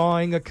be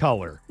drawing a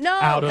color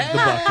out of the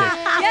bucket.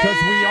 Because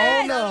we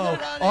all know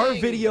our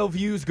video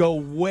views go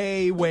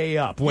way, way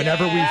up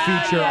whenever we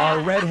feature our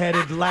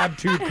redheaded lab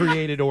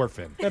tube-created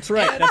orphan. That's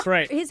right. That's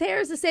right. His hair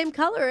is the same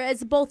color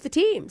as both the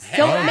teams,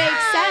 so it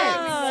makes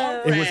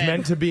sense. It was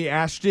meant to be,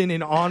 Ashton,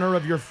 in honor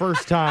of your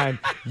first time.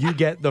 You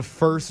get the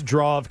first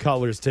draw of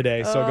colors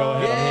today. So go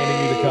ahead, I'm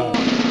handing you the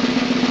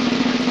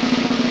cup.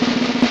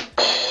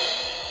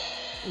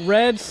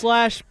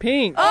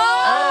 Red/pink.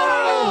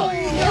 Oh,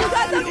 you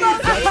got the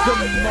most. That's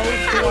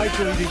the most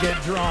likely to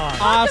get drawn.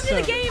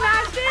 Awesome. Game,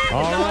 Ashton.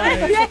 All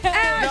right.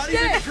 Not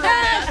even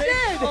dramatic.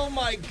 Oh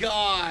my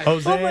god.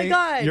 Jose, Oh my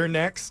God. you're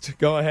next.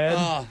 Go ahead.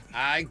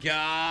 I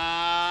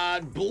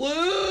got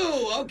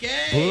blue.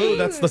 Okay. Blue,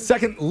 that's the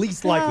second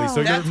least likely, so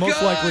you're That's most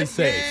good. likely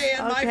safe. Yay,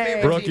 and my Okay.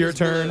 favorite Brooke, team your is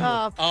blue.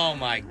 turn. Oh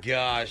my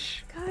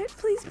gosh. God,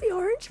 please be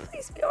orange.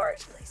 Please be orange.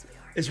 Please be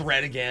orange. It's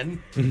red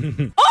again.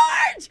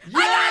 Orange!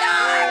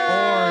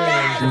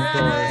 Orange, of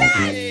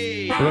course.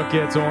 Yay. Brooke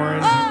gets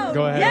orange. Oh,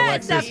 Go ahead, yes,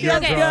 Alexis. that You're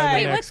feels drawing good. the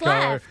Wait, next what's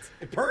color. left?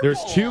 Purple. There's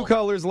 2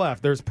 colors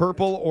left. There's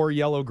purple or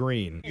yellow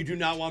green. You do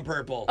not want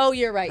purple. Oh,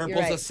 you're right. Purple's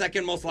You're right. the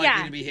second most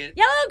likely to be hit.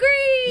 Yellow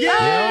green.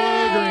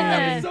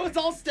 Yellow green. So it's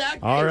all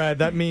stacked. All right,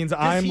 that means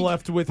I'm he-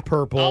 left with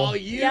purple. Oh,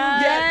 you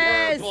Yes.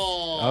 get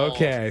purple.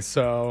 Okay,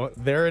 so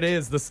there it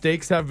is. The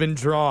stakes have been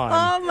drawn.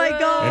 Oh my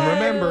God. And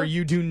remember,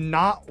 you do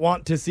not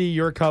want to see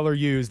your color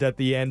used at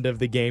the end of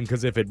the game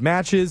because if it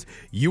matches,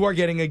 you are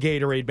getting a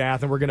Gatorade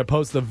bath, and we're going to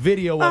post the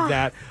video of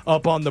that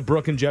up on the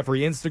Brooke and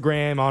Jeffrey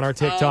Instagram, on our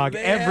TikTok,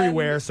 man.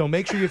 everywhere. So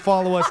make sure you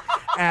follow us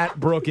at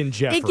Brooke and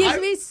Jeffrey. It gives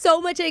me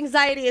so much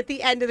anxiety at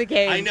the end of the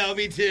game. I know,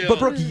 me too. But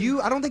Brooke,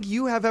 I don't think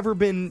you have ever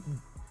been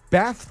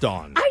bathed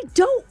on. I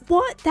don't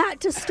want that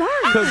to start.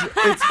 Because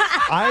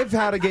I've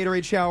had a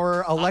Gatorade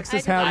shower.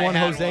 Alexis had one. I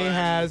had Jose one.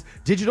 has.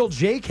 Digital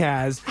Jake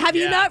has. Have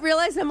you Yeah. not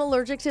realized I'm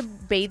allergic to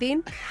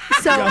bathing?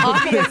 So Is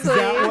obviously.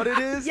 that what it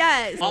is?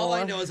 Yes. all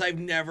I know is I've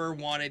never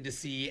wanted to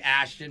see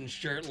Ashton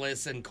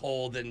shirtless and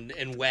cold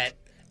and wet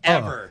Oh,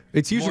 ever.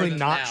 it's usually More than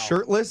not now.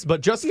 shirtless,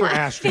 but just for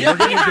Ashton. We're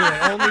going to do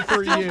it only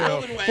for Still you.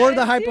 cold and wet. For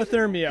the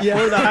hypothermia.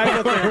 For the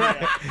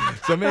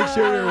hypothermia. So make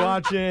sure you're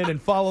watching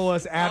and follow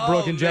us at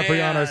Brooke and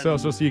Jeffrey on our man.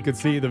 socials so you can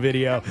see the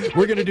video.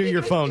 We're going to do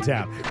your phone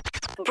tap.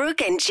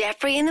 Brooke and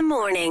Jeffrey in the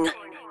morning.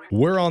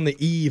 We're on the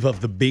eve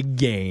of the big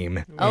game.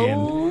 And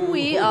Oh,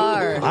 we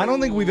are. I don't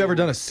think we've ever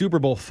done a Super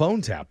Bowl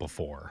phone tap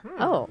before.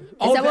 Oh. Is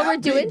Oh, that what we're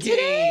big doing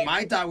today? game.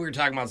 I thought we were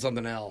talking about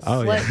something else.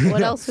 Oh, What, yeah.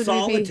 what else would we be?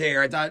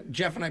 Solitaire. I thought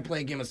Jeff and I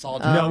play a game of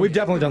solitaire. No, we've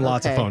definitely done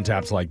lots of Okay. phone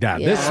taps like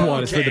that. Yeah. This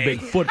one is for the Okay. big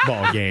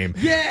football game.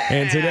 Yeah.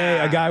 And today,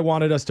 a guy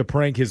wanted us to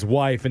prank his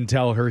wife and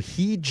tell her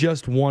he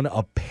just won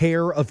a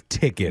pair of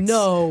tickets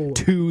No.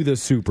 to the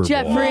Super Bowl.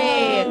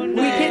 Jeffrey, we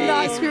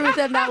cannot screw with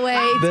them that way.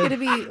 It's going to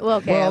be, well,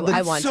 okay, Well, I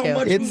that's want so to.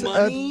 much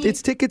money.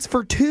 It's tickets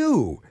for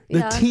 2. The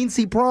Yeah.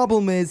 teensy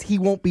problem is he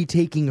won't be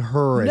taking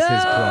her as his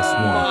plus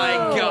one. My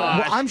Well,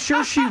 gosh. I'm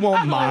sure she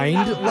won't mind.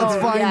 Let's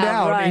find yeah,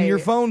 out in right. your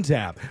phone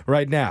tap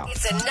right now.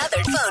 It's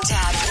another phone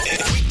tap.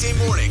 Weekday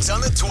mornings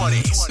on the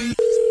 20s.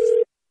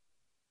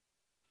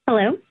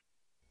 Hello,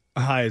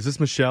 Hi, is this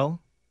Michelle?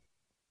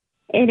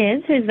 it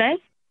is. Who's this?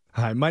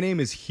 Hi, my name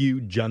is Hugh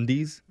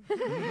Jundies.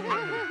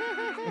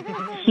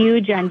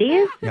 Hugh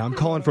Jundies. Yeah, I'm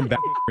calling from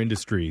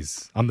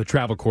Industries. I'm the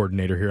travel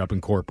coordinator here up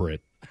in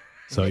corporate.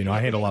 So, I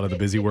handle a lot of the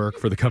busy work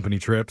for the company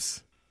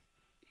trips.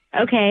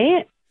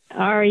 Okay.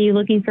 Are you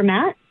looking for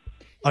Matt?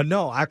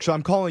 No, actually,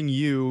 I'm calling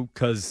you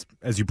because,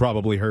 as you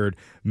probably heard,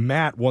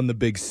 Matt won the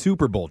big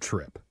Super Bowl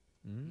trip.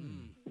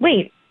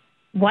 Wait,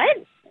 what?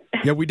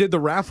 Yeah, we did the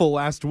raffle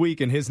last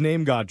week and his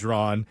name got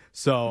drawn.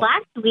 So,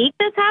 Last week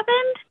this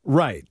happened?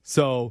 right.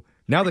 So,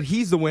 now that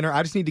he's the winner,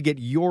 I just need to get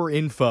your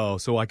info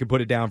so I can put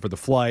it down for the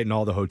flight and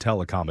all the hotel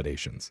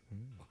accommodations.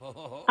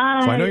 So,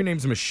 I know your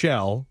name's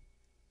Michelle.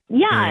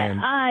 Yeah,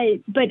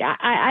 but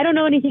I don't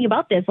know anything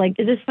about this. Like,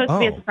 is this supposed to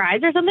be a Oh. surprise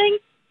or something?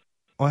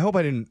 Well, I hope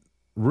I didn't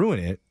ruin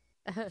it.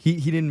 He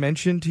didn't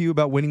mention to you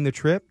about winning the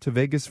trip to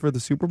Vegas for the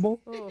Super Bowl?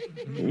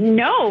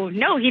 No,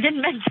 he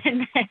didn't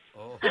mention this.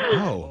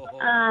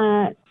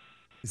 Oh.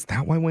 Is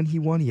that why when he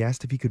won, he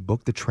asked if he could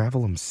book the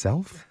travel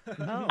himself?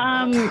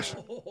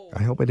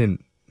 I hope I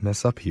didn't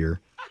mess up here.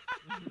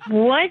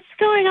 What's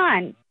going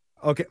on?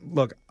 Okay,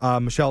 look,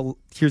 Michelle,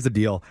 here's the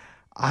deal.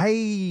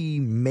 I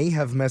may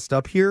have messed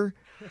up here,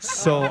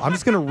 so I'm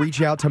just going to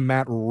reach out to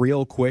Matt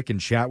real quick and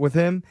chat with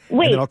him,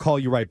 Wait. and then I'll call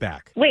you right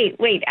back. Wait,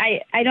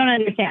 I don't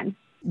understand.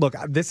 Look,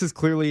 this is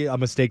clearly a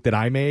mistake that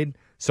I made,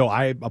 so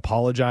I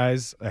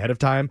apologize ahead of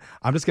time.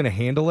 I'm just going to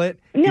handle it.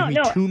 No, Give me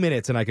no. 2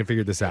 minutes and I can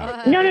figure this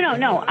out. No.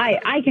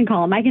 I can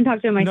call him. I can talk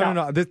to him myself.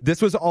 No.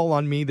 This was all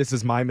on me. This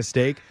is my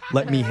mistake.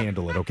 Let me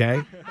handle it, okay?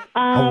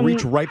 I'll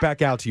reach right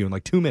back out to you in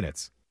like 2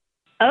 minutes.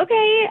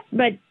 Okay,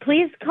 but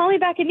please call me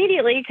back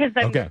immediately because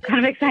I'm Okay.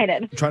 kind of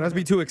excited. Try not to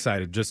be too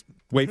excited. Just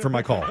wait for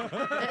my call.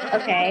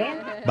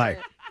 Okay. Bye.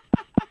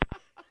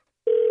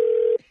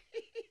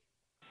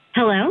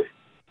 Hello?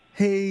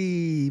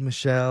 Hey,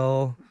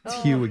 Michelle.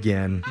 It's Hugh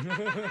again.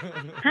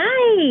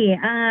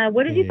 Hi.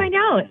 What did you Hey. find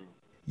out?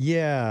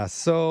 Yeah,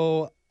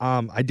 so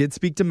I did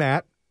speak to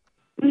Matt.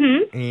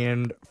 Mm-hmm.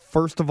 And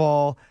first of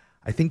all,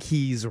 I think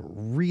he's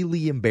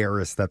really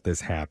embarrassed that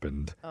this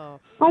happened.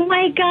 Oh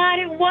my God,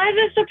 it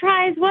was a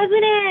surprise,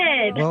 wasn't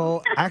it?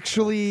 Well,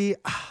 actually,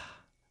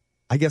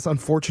 I guess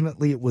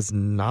unfortunately it was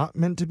not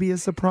meant to be a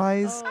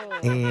surprise.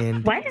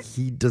 And What?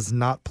 he does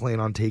not plan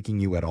on taking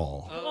you at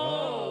all.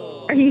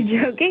 Are you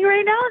joking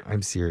right now?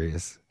 I'm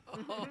serious.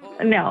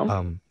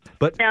 No.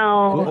 But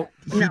No.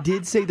 he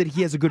did say that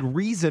he has a good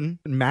reason.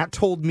 Matt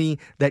told me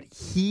that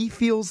he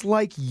feels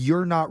like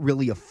you're not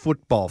really a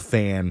football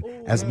fan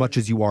as much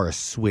as you are a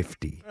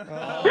Swiftie.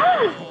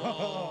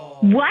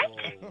 What?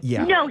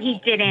 Yeah. No, he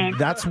didn't.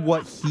 That's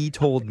what he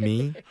told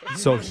me.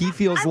 So he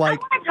feels like...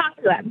 I want to talk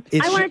to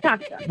him. I want to talk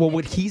to him. Well,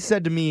 what he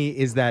said to me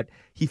is that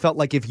he felt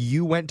like if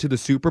you went to the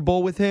Super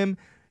Bowl with him,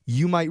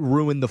 you might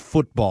ruin the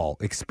football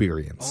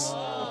experience.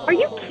 Are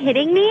you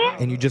kidding me?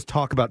 And you just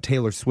talk about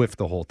Taylor Swift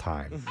the whole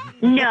time.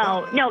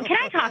 No. Can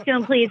I talk to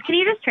him, please? Can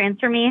you just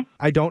transfer me?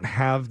 I don't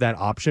have that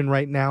option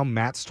right now.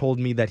 Matt's told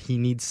me that he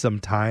needs some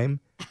time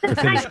to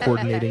finish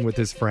coordinating with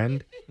his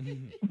friend.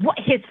 What,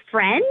 his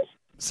friend?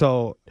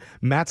 So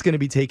Matt's going to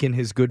be taking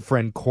his good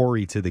friend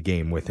Corey to the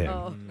game with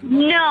him.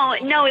 No,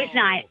 he's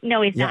not.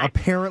 No, he's Yeah, not.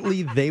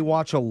 apparently they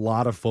watch a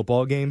lot of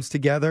football games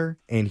together,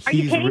 and he's... Are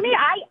you kidding me?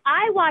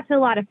 I watch a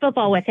lot of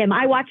football with him.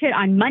 I watch it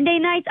on Monday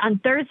nights, on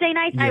Thursday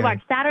nights. Yeah. I watch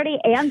Saturday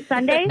and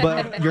Sunday.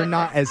 But you're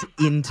not as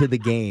into the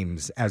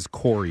games as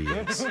Corey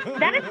is.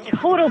 That is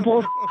total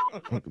bullshit.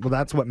 Well,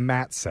 that's what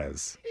Matt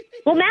says.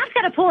 Well, Matt's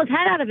got to pull his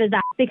head out of his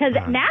ass because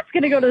Matt's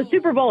going to go to the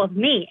Super Bowl with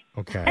me.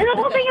 Okay. And the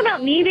whole thing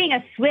about me being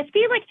a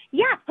Swiftie, like,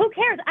 yeah, who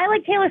cares? I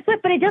like Taylor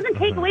Swift, but it doesn't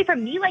take away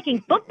from me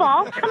liking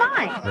football. Come on.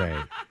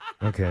 Right.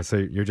 Okay, so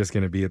you're just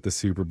going to be at the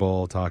Super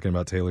Bowl talking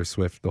about Taylor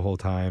Swift the whole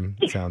time,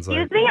 it sounds like.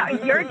 Excuse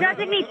me? You're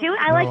judging me, too?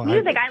 I like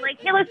music. I like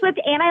Taylor Swift,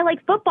 and I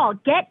like football.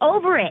 Get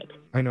over it.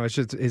 I know,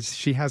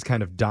 she has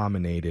kind of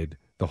dominated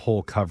the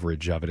whole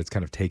coverage of it. It's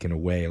kind of taken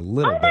away a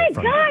little bit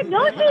from... Oh, my God.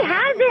 No, she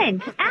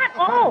hasn't at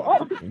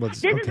all. This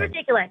is okay.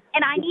 ridiculous.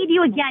 And I need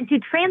you again to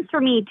transfer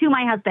me to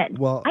my husband.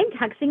 Well, I'm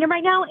texting him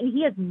right now, and he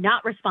is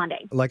not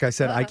responding. Like I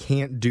said, I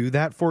can't do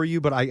that for you,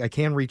 but I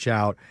can reach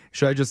out.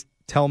 Should I just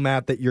tell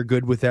Matt that you're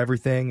good with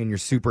everything and you're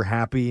super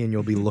happy and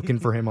you'll be looking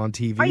for him on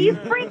TV? Are you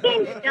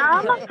freaking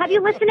dumb? Have you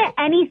listened to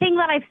anything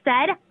that I've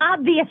said?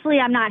 Obviously,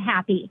 I'm not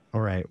happy.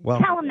 All right. Well,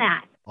 tell him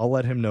that. I'll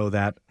let him know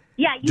that.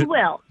 Yeah, you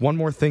will. One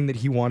more thing that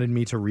he wanted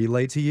me to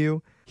relay to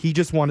you. He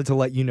just wanted to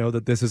let you know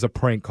that this is a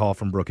prank call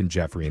from Brooke and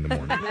Jeffrey in the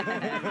morning.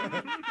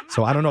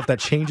 So I don't know if that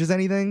changes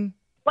anything.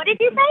 What did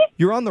you say?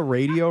 You're on the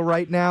radio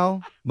right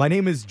now. My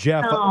name is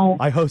Jeff. No.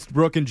 I host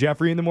Brooke and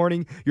Jeffrey in the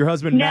morning. Your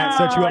husband, Matt,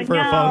 set you up for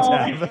a phone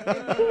tap.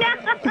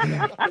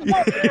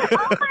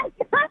 Oh, my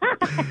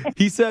God.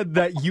 He said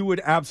that you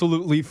would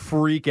absolutely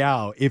freak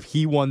out if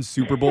he won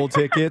Super Bowl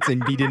tickets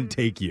and he didn't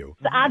take you.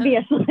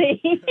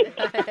 Obviously.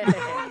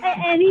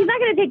 And he's not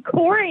going to take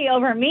Corey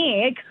over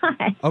me.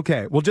 God.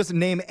 Okay, well, just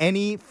name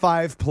any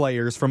 5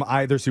 players from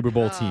either Super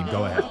Bowl team.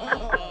 Go ahead.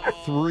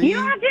 3. You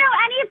don't have to know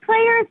any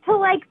players to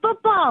like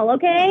football,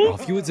 okay? Oh,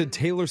 if you had said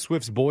Taylor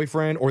Swift's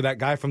boyfriend or that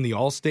guy from the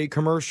Allstate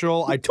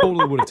commercial, I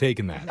totally would have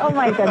taken that. Oh,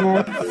 my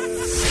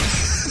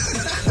goodness.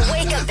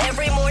 Wake up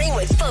every morning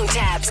with phone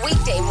taps.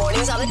 Weekday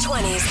mornings on the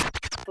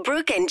 20s.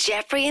 Brooke and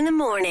Jeffrey in the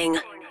morning.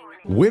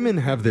 Women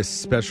have this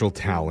special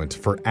talent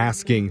for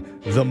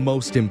asking the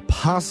most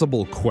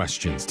impossible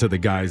questions to the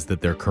guys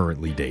that they're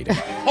currently dating.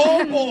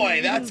 Oh,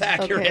 boy, that's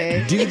accurate.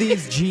 Okay. Do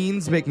these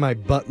jeans make my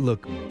butt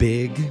look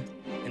big?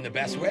 In the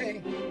best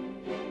way.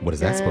 What is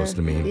that supposed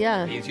to mean?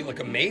 Yeah. Means you look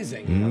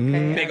amazing.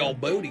 Okay. Big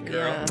old booty,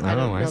 girl. Yeah.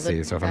 Oh, I know see.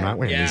 that- So if I'm not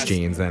wearing Yes. these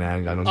jeans, then I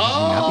don't do nothing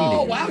Oh,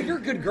 to you. wow, you're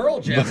a good girl,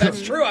 Jeff.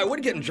 That's true. I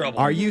would get in trouble.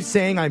 Are you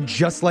saying I'm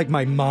just like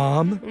my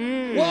mom?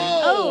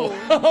 Whoa.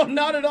 Oh,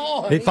 not at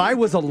all. honey. If I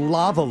was a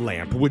lava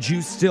lamp, would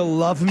you still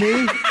love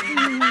me?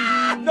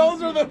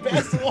 Those are the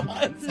best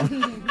ones.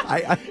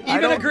 I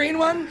Even don't, a green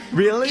one?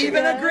 Really?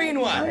 Even a green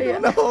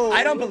one? No.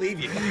 I don't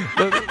believe you.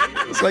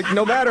 It's like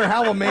no matter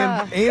how a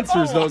man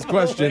answers those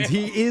questions,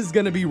 he is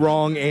going to be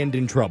wrong and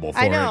in trouble for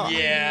I know. it.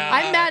 Yeah.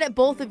 I'm mad at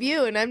both of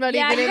you, and I'm not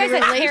Yeah, even you in a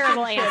guys have relationship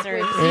terrible with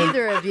answers.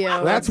 either of you.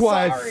 That's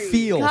why sorry. I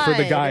feel for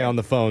the God. guy on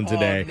the phone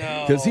today.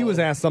 no. Because he was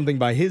asked something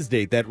by his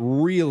date that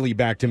really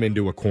backed him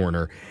into a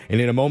corner.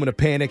 And in a moment of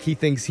panic, he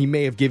thinks he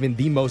may have given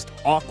the most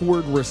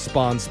awkward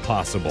response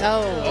possible.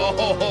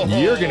 Oh.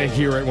 You're going to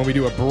hear it when we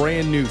do a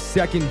brand new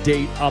second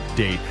date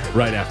update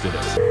right after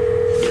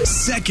this.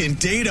 Second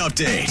date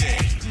update.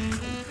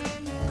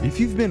 If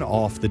you've been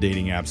off the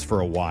dating apps for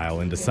a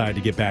while and decide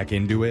to get back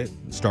into it,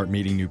 start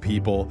meeting new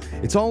people,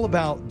 it's all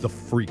about the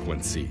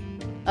frequency.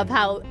 Of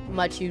how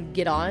much you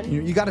get on.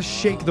 You got to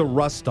shake the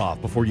rust off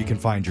before you can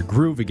find your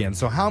groove again.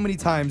 So how many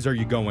times are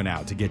you going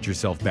out to get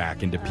yourself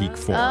back into peak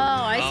form? Oh,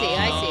 I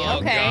see.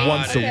 Okay. God.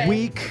 Once a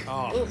week?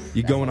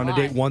 You going on a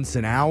date once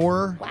an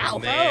hour? Wow.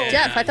 Man,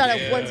 Jeff, I thought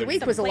dude. once a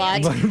week was a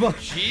lot.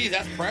 Jeez,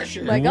 that's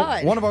pressure. My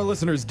God. One of our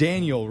listeners,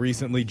 Daniel,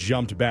 recently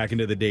jumped back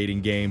into the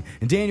dating game.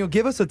 And Daniel,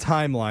 give us a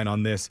timeline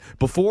on this.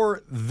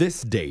 Before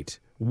this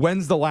date,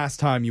 when's the last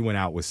time you went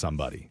out with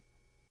somebody?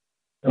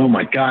 Oh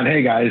my God.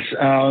 Hey guys.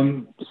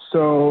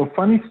 So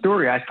funny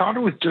story. I thought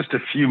it was just a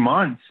few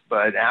months,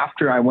 but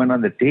after I went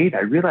on the date, I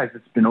realized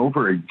it's been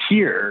over a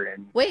year.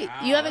 And Wait,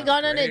 you haven't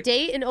gone on a great.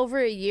 date in over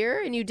a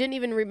year and you didn't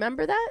even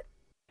remember that?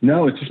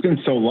 no, it's just been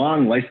so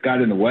long. Life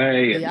got in the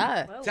way. And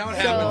Yeah. That's how it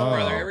happens,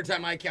 brother. Every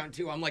time I count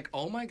two, I'm like,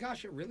 oh my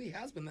gosh, it really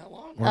has been that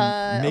long.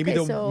 Or maybe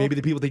okay, maybe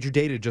the people that you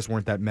dated just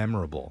weren't that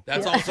memorable.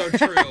 That's also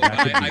true.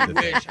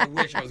 I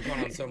wish I was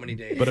going on so many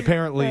dates. But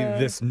apparently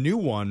this new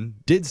one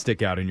did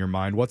stick out in your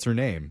mind. What's her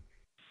name?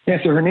 Yeah,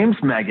 so her name's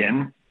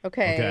Megan.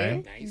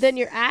 Okay. Nice. Then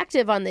you're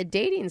active on the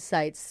dating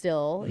sites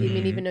still. You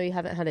mean even though you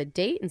haven't had a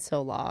date in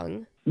so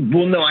long?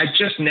 Well, no, I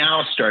just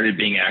now started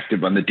being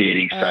active on the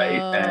dating site,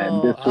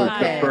 and this was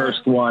the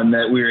first one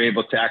that we were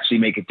able to actually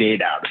make a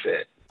date out of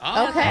it.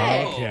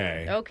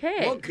 Okay.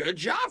 Well, good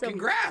job.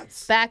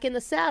 Congrats. Back in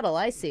the saddle,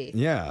 I see.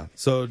 Yeah.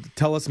 So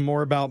tell us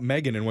more about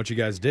Megan and what you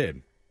guys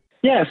did.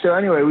 Yeah, so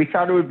anyway, we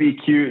thought it would be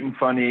cute and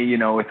funny, you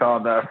know, with all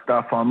the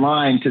stuff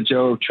online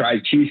to try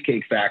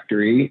Cheesecake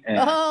Factory. And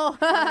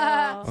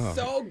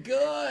So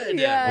good.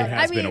 Yeah, It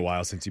has I been a mean-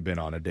 while since you've been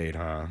on a date,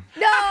 huh?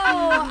 No,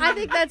 I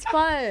think that's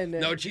fun.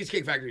 No,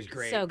 Cheesecake Factory is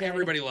great. So good.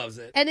 Everybody loves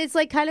it. And it's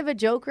like kind of a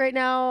joke right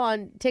now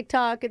on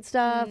TikTok and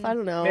stuff. I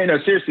don't know. Man, no,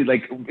 seriously,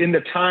 like in the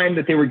time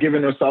that they were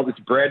giving us all this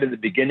bread in the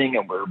beginning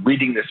and we're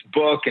reading this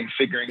book and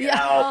figuring it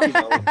out, you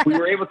know, we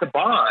were able to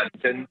bond,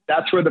 and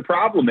that's where the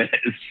problem is.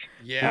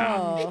 Yeah.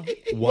 Oh.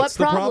 What's What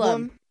the problem?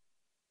 problem?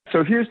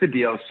 So here's the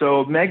deal.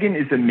 So Megan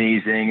is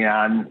amazing,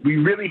 and we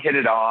really hit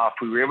it off.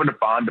 We were able to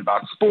bond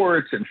about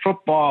sports and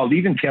football,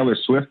 even Taylor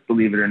Swift,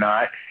 believe it or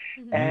not.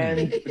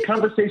 And the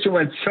conversation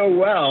went so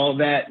well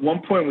that at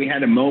one point we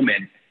had a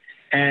moment,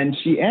 and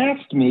she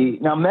asked me,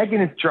 now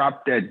Megan is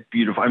drop dead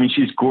beautiful. I mean,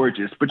 she's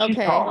gorgeous, but she's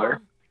Okay.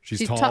 taller.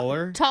 She's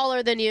taller?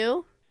 Taller than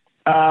you?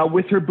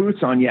 With her boots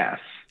on, yes.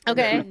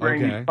 Okay. She's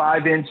wearing Okay.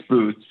 5-inch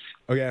boots.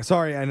 Okay,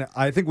 sorry, and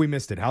I think we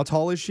missed it. How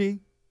tall is she?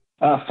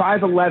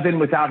 5'11"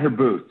 without her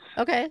boots.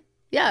 Okay.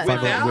 Yeah.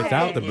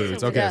 Without the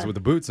boots. Okay, Yeah. so with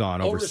the boots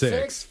on, over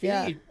 6. feet.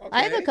 Yeah. Okay.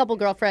 I have a couple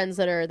girlfriends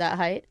that are that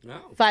height. No.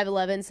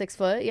 5'11", 6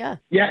 foot. Yeah.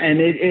 Yeah,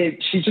 and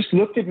she just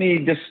looked at me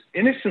just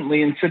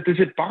innocently and said, "Does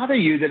it bother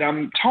you that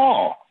I'm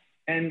tall?"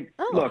 And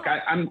look,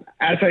 I'm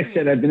as I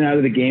said, I've been out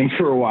of the game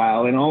for a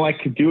while, and all I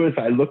could do is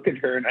I looked at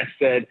her and I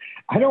said,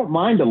 "I don't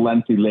mind a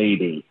lengthy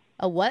lady."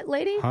 A what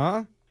lady?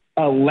 Huh?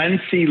 A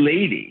lengthy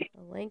lady.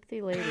 A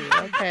lengthy lady.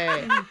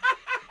 Okay.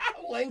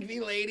 Lengthy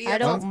lady. I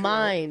don't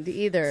mind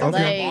either. Sounds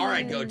like a Like, bar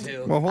I'd go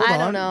to. Well, hold I on.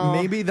 don't know.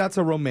 Maybe that's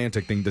a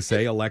romantic thing to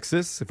say,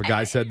 Alexis, if a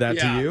guy said that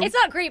to you. It's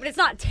not great, but it's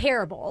not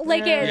terrible.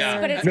 Like it's,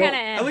 Yeah. but it's No. kind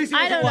At of. least he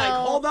I wasn't don't like, know.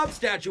 hold up,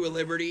 Statue of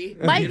Liberty.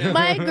 my you know?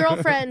 my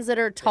girlfriends that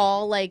are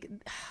tall, like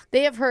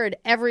they have heard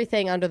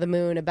everything under the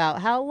moon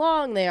about how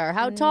long they are,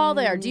 how tall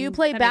they are. Do you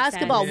play that makes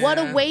basketball? sense. What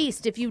Yeah. a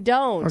waste if you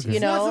don't. Okay. You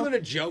It's not know. something to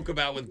joke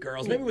about with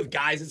girls. Maybe with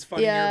guys it's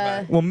funnier,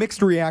 Yeah. but Well,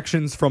 mixed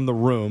reactions from the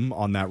room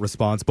on that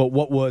response, but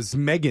what was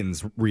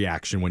Megan's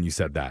reaction when you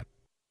said that?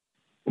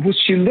 Well,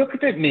 she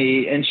looked at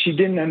me and she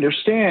didn't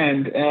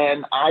understand.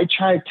 And I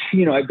tried to,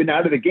 you know, I've been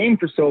out of the game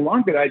for so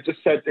long that I just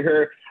said to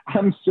her,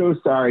 "I'm so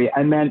sorry.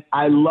 I meant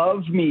I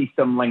love me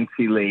some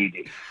lengthy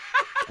lady."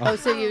 Oh,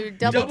 so you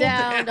double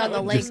down on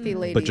the lengthy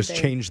lady. But just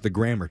thing. change the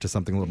grammar to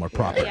something a little more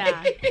proper.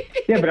 Yeah.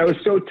 Yeah, but I was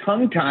so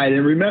tongue-tied.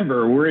 And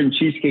remember, we're in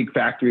Cheesecake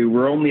Factory.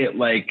 We're only at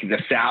like the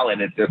salad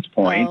at this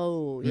point.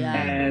 Oh, yeah.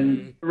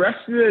 And the rest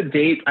of the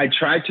date, I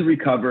tried to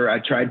recover. I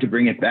tried to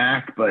bring it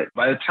back. But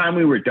by the time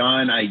we were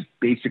done,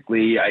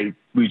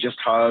 we just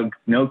hugged,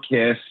 no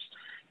kiss.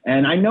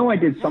 And I know I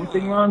did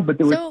something wrong, but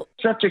there was So-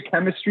 such a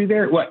chemistry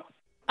there. What?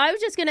 I was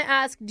just going to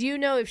ask, do you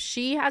know if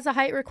she has a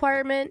height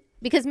requirement?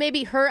 Because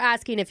maybe her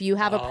asking if you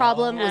have a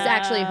problem was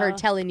actually her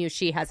telling you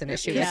she has an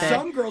issue with because it.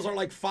 some girls are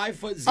like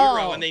 5'0"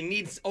 Oh. and they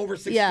need over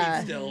 6 Yeah.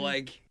 feet still.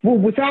 Like, Well,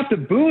 without the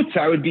boots,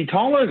 I would be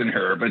taller than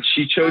her, but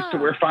she chose to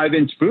wear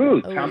 5-inch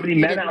boots. Oh, How many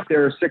you men didn't- out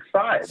there are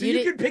 6'5"? so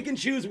you could pick and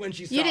choose when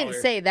she's You taller.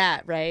 didn't say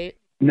that, right?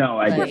 No,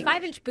 I We're didn't.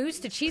 5-inch boots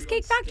to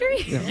Cheesecake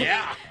Factory.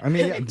 Yeah. I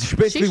mean, yeah, she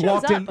basically shows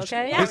walked up, in.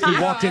 okay? Basically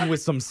walked in with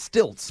some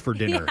stilts for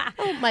dinner.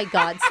 Oh my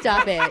God,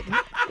 stop it.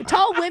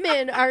 Tall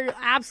women are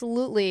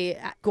absolutely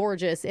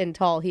gorgeous in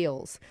tall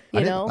heels.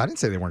 You know? I didn't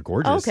say they weren't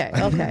gorgeous. Okay.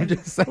 I'm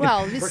just saying.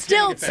 Well,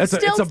 stilts It's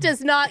a- does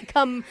not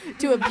come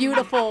to a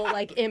beautiful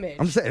like image.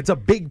 I'm just saying, it's a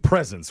big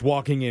presence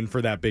walking in for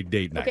that big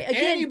date night. Okay,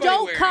 again, Anybody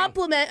don't wearing-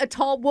 compliment a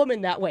tall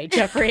woman that way,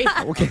 Jeffrey.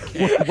 Okay,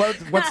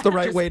 what's the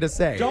right way to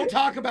say? Don't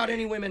talk about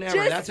any women ever.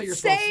 Just That's what you're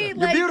say, supposed to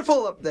like-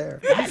 beautiful up there.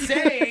 You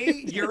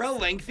say you're a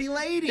lengthy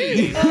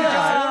lady. Oh,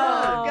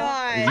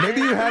 God.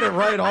 Maybe you had it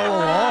right all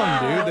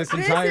along, dude, this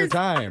entire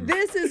time.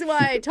 This is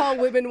why tall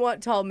women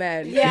want tall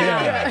men.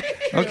 Yeah.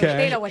 Okay.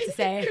 They know what to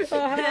say.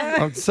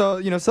 So,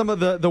 you know, some of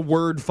the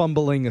word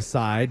fumbling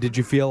aside, did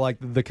you feel like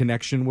the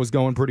connection was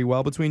going pretty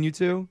well between you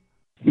two?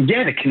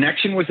 Yeah, the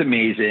connection was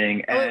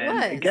amazing. Oh, it And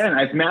was. again,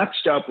 I've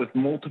matched up with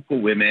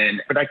multiple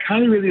women, but I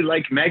kind of really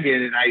like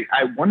Megan, and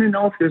I want to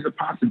know if there's a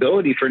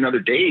possibility for another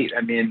date.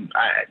 I mean,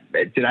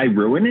 did I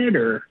ruin it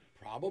or?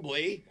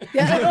 Probably.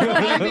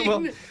 I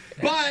mean,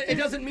 but it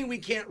doesn't mean we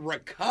can't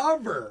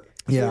recover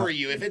Yeah. for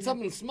you. If it's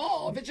something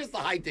small, if it's just the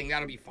height thing,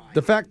 that'll be fine.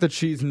 The fact that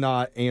she's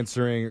not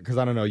answering, because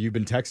I don't know, you've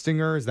been texting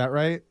her, is that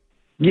right?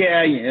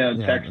 Yeah,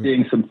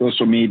 texting, some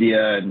social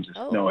media, and just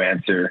no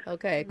answer.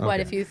 Okay,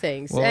 quite a Okay. few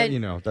things. Well, And- you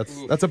know,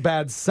 that's a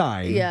bad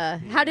sign. yeah.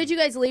 How did you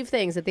guys leave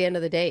things at the end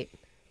of the date?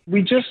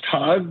 we just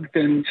hugged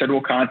and said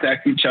we'll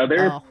contact each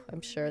other. Oh,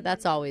 I'm sure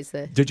that's always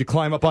the. Did you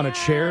climb up on a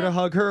chair to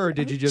hug her, or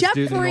did you just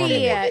do the normal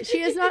Jeffrey, one?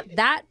 she is not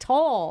that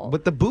tall.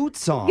 With the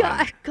boots on.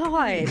 Yeah,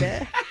 God.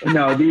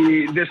 No,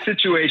 the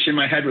situation,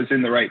 my head was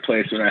in the right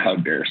place when I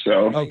hugged her. So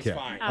Okay.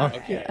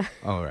 Okay.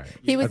 All right.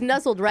 He was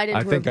nuzzled right into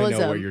I her think I bosom.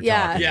 know what you're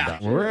talking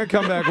about. We're going to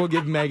come back. We'll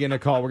give Megan a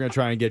call. We're going to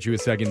try and get you a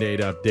second date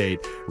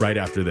update right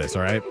after this,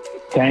 all right?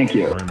 Thank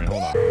you. Wait a minute,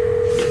 hold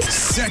on.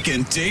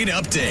 Second date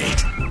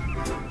update.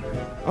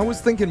 I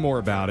was thinking more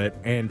about it,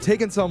 and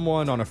taking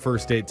someone on a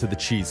first date to the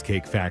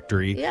Cheesecake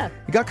Factory. Yeah.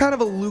 It got kind of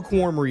a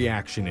lukewarm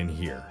reaction in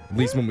here, at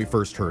least when we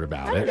first heard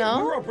about I don't it. know.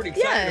 We were all pretty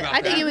excited about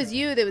I think that. it was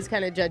you that was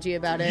kind of judgy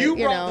about it. You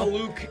brought know. the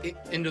Luke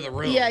into the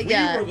room. Yeah, We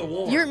yeah. were the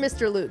war. You're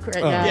Mr. Luke right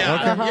Oh, now.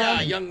 Yeah, okay.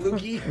 yeah, young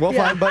Lukey. Well,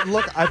 fine, but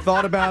look, I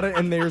thought about it,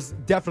 and there's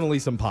definitely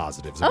some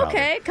positives about it.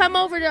 Okay, come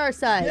over to our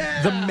side.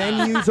 The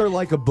menus are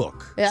like a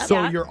book, Yeah. so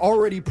Yeah. you're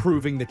already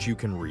proving that you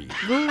can read.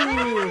 Ooh,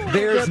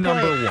 There's good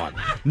number point.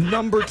 one.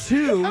 Number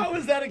two, How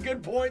is that a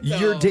good point, though?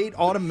 your date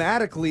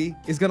automatically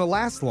is going to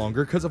last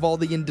longer because of all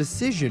the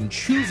indecision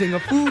choosing a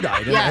food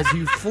item Yeah. as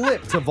you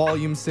flip to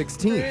volume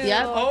 16.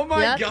 Yep. Oh,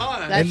 my Yep.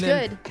 God. That's And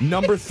then good.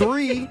 number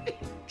three,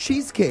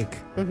 cheesecake.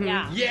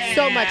 Yeah. Yeah.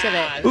 So much of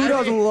it. Who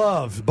doesn't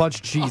love a bunch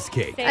of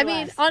cheesecake? I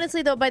mean,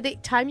 honestly, though, by the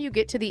time you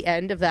get to the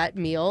end of that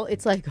meal,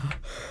 it's like, I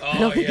Oh,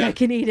 don't think yeah. I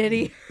can eat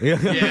any.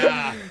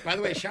 Yeah. By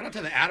the way, shout out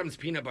to the Adams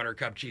peanut butter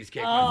cup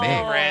cheesecake. My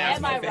favorite. That's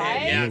am my I favorite.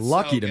 right? Yeah, You're it's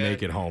lucky so to good.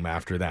 make it home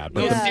after that.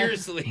 No, But the,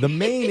 seriously. the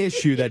main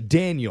issue that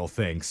Daniel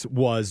thinks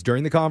was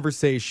during the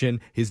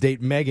conversation, his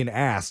date Megan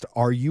asked,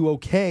 "Are you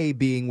okay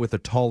being with a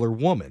taller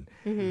woman?"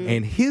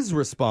 And his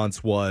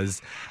response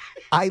was,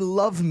 "I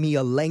love me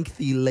a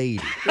lengthy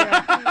lady,"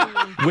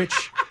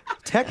 which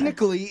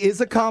technically is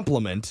a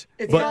compliment.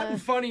 It's but gotten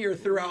funnier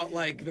throughout,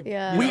 like, the.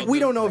 Yeah. you know, we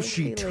the- don't know if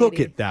she lengthy took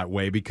lady. it that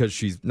way because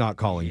she's not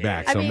calling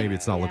back, I so mean, maybe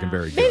it's not looking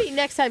very good. Maybe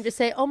next time just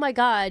say, oh my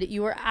God,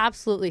 you were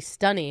absolutely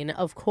stunning,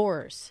 of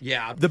course.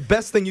 Yeah. The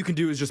best thing you can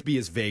do is just be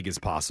as vague as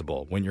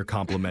possible when you're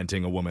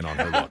complimenting a woman on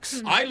her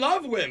looks. I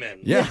love women.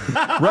 Yeah.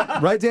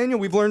 Right, Daniel?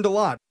 We've learned a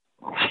lot.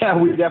 Yeah,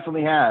 we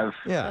definitely have.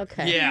 Yeah.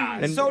 Okay. Yeah.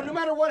 And- so no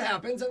matter what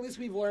happens, at least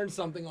we've learned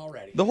something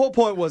already. The whole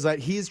point was that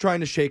he's trying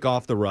to shake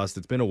off the rust.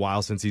 It's been a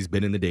while since he's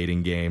been in the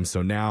dating game,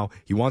 so now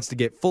he wants to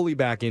get fully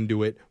back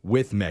into it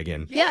with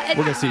Megan. Yeah, and-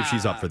 We're going to see if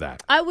she's up for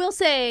that. I will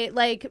say,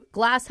 like,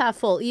 glass half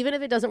full. Even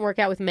if it doesn't work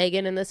out with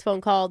Megan in this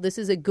phone call, this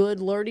is a good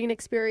learning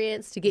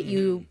experience to get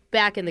you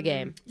back in the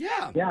game.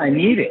 Yeah. Yeah, I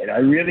need it. I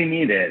really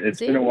need it. It's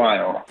been a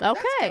while.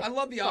 Okay. I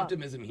love the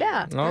optimism here.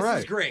 Yeah. All This right.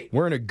 is great.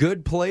 We're in a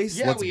good place.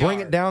 Yeah, Let's we bring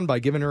are. it down by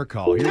giving her a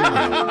call. Here we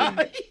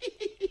go.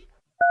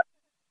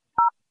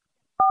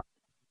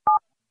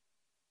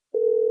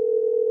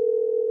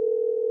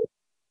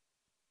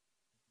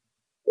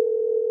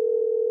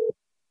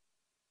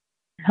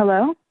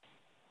 Hello,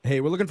 Hey,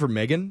 we're looking for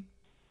Megan.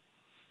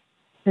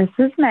 this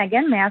is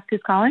Megan. May I ask who's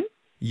calling?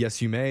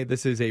 Yes, you may.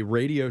 This is a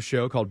radio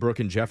show called Brooke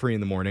and Jeffrey in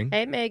the Morning.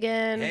 Hey,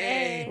 Megan.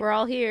 Hey. We're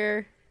all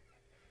here.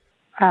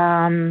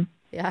 Yeah.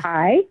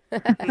 Hi.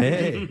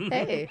 Hey.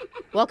 Hey.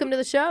 Welcome to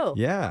the show.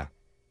 Yeah.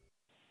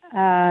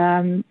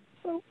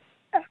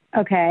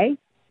 Okay.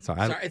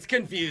 Sorry, Sorry, it's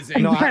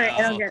confusing. No, Sorry,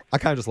 I don't get. I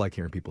kind of just like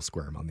hearing people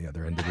squirm on the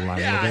other end of the line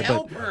Yeah, a little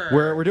help bit. her.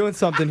 But we're doing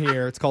something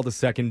here. It's called a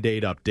second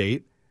date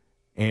update.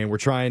 And we're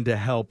trying to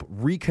help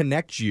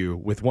reconnect you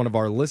with one of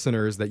our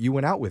listeners that you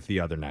went out with the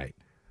other night.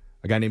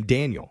 A guy named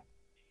Daniel.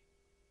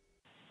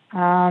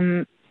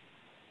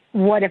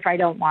 What if I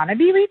don't want to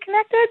be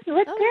reconnected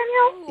with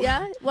Daniel?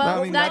 Yeah. Well,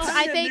 I mean, that's,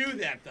 that's- I think knew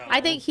that, though.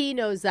 I think he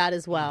knows that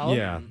as well.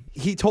 Yeah.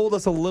 He told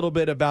us a little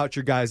bit about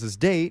your guys'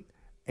 date.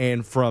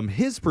 And from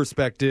his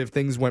perspective,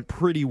 things went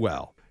pretty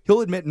well.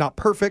 He'll admit not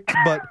perfect,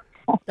 but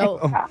Oh,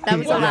 that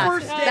was a Well, laugh.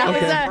 first date That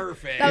was was a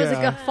perfect. that was a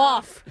Yeah. guffaw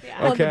on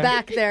the Okay.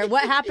 back there.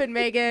 What happened,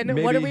 Megan?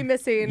 What are maybe we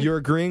missing? You're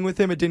agreeing with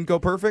him? It didn't go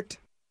perfect?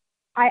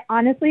 I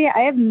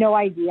have no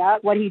idea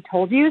what he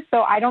told you,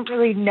 so I don't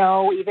really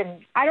know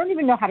I don't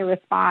even know how to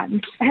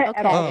respond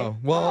at all. Oh,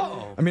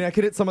 well, I mean, I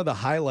could hit some of the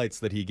highlights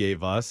that he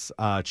gave us.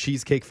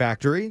 Cheesecake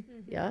Factory.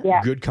 Yeah.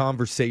 Yeah. Good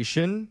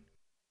conversation.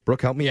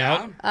 Brooke, help me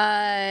out.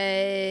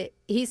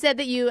 He said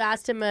that you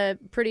asked him a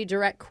pretty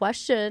direct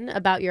question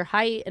about your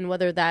height and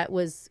whether that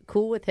was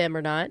cool with him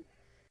or not.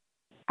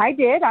 I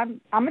did.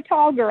 I'm a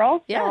tall girl,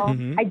 so Yeah.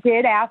 Mhm. I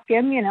did ask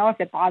him,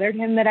 if it bothered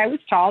him that I was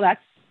tall.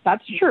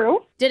 That's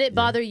true. Did it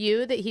bother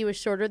you that he was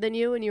shorter than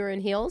you when you were in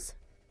heels?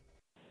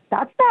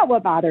 That's not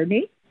what bothered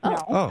me. No.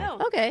 Oh.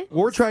 Okay.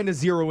 We're trying to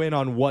zero in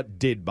on what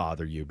did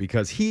bother you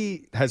because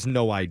he has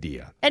no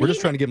idea. And We're he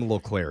just trying to give him a little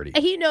clarity.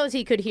 He knows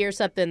he could hear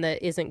something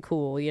that isn't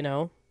cool, you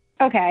know?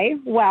 Okay.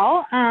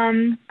 Well,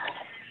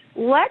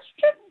 let's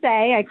just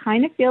say I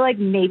kind of feel like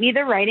maybe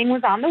the writing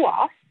was on the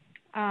wall.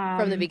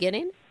 From the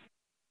beginning?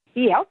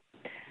 Yep.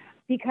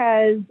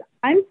 Because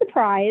I'm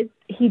surprised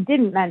he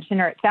didn't mention,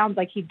 or it sounds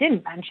like he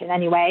didn't mention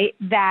anyway,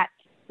 that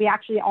we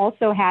actually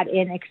also had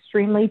an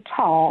extremely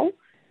tall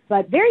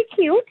but very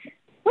cute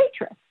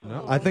waitress.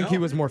 No, I think he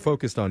was more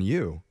focused on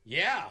you.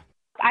 Yeah.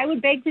 I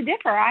would beg to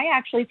differ. I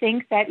actually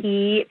think that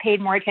he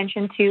paid more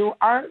attention to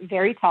our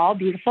very tall,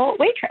 beautiful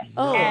waitress.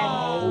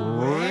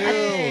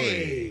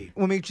 Really?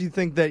 What makes you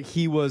think that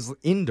he was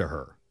into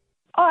her?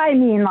 I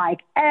mean, like,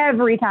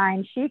 every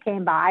time she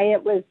came by,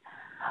 it was,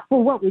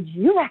 well, what would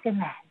you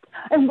recommend?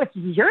 And what's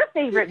your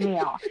favorite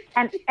meal?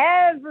 And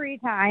every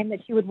time that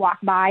she would walk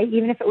by,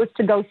 even if it was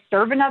to go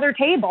serve another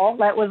table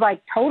that was,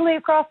 like, totally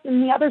across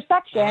in the other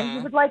section, he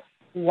would, like,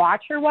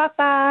 watch her walk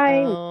by.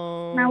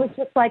 And I was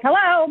just like,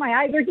 hello,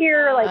 my eyes are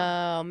here. Like,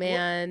 oh,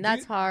 man,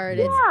 that's hard.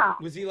 Yeah.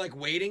 Was he like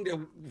waiting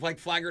to like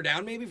flag her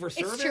down maybe for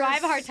service? It's true. I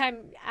have a hard time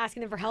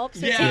asking them for help.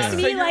 So Yeah. it takes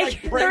me So you're, like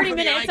like, praying 30 for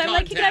the minutes. eye I'm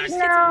like, can I contact. just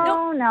get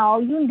some? No,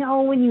 you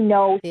know when you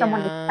know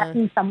someone Yeah. is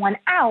checking someone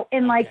out.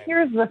 And, like,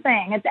 here's the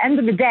thing. At the end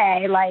of the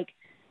day, like,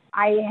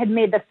 I had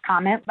made this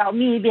comment about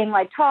me being,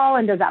 like, tall,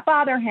 and does that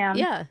bother him?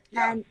 Yeah.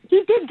 And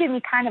he did give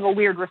me kind of a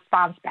weird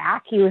response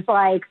back. He was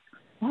like,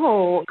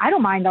 oh, I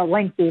don't mind a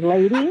lengthy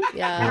lady.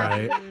 Yeah.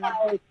 Right.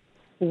 Like,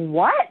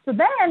 what? So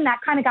then that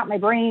kind of got my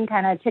brain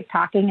kind of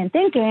tick-tocking and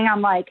thinking.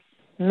 I'm like,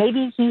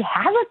 maybe he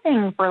has a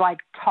thing for, like,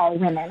 tall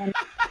women. And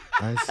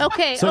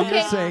Okay, So okay.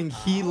 you're saying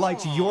he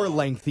liked your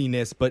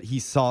lengthiness, but he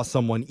saw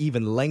someone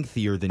even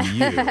lengthier than you.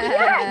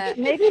 yeah,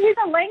 maybe he's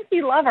a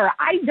lengthy lover.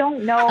 I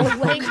don't know.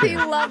 Lengthy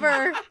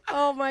lover.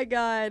 Oh, my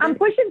God. I'm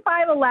pushing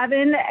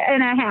 5'11"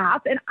 and a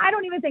half, and I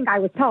don't even think I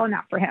was tall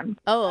enough for him.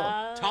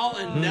 Tall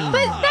enough.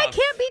 But that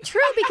can't be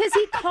true because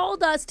he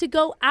called us to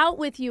go out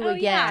with you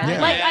again. yeah.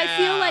 Like, I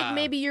feel like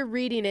maybe you're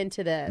reading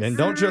into this. And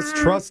don't just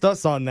trust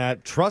us on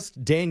that.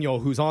 Trust Daniel,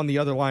 who's on the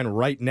other line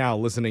right now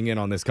listening in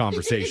on this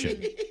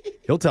conversation.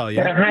 He'll tell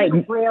you. Hi,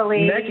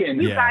 Really?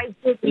 Megan. You Yeah. guys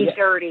did me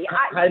dirty.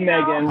 Hi,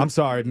 Megan. I'm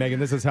sorry, Megan.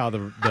 This is how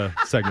the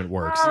segment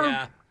works.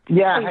 Yeah.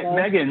 Yeah, hi,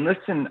 Megan,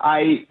 listen,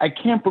 I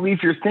can't believe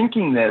you're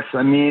thinking this.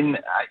 I mean,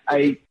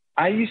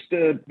 I used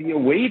to be a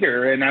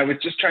waiter, and I was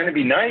just trying to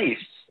be nice.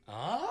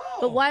 Oh.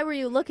 But why were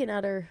you looking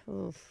at her?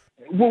 Oof.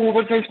 Well, what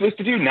was I supposed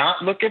to do?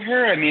 Not look at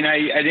her? I mean, I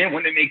didn't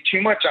want to make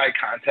too much eye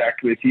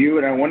contact with you,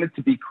 and I wanted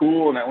to be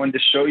cool, and I wanted to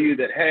show you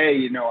that, hey,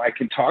 you know, I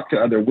can talk to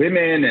other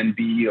women and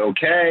be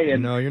okay.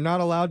 And No, you're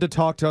not allowed to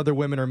talk to other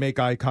women or make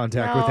eye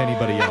contact with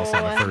anybody else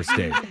on a first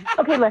date.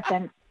 Okay,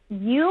 listen.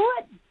 You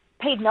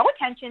paid no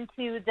attention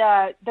to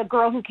the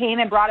girl who came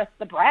and brought us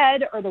the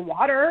bread or the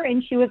water,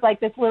 and she was like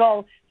this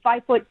little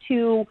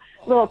 5'2"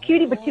 little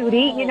cutie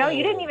patootie. You know,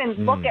 you didn't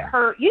even look at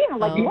her. You didn't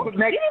look. You didn't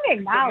even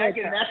acknowledge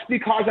Megan, her. that's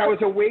because I was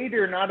a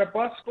waiter, not a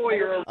busboy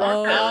or a worker.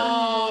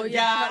 Oh,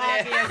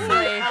 yeah. He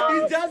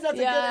does. That's a good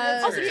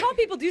answer. Also, tall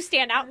people do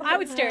stand out. I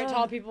would stare at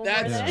tall people. more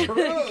That's than-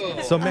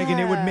 true. So, Megan,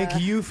 it would make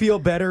you feel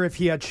better if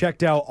he had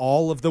checked out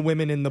all of the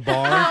women in the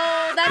bar.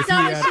 Oh, that's If he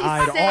not had what she's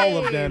eyed saying.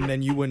 all of them,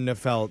 then you wouldn't have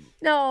felt.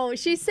 No,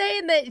 she's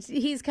saying that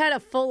he's kind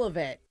of full of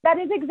it. That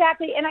is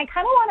exactly. And I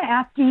kind of want to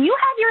ask, do you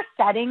have your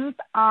settings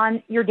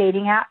on your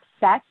dating app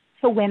set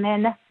to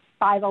women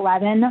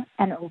 5'11"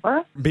 and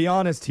over? Be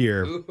honest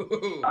here.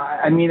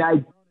 I mean,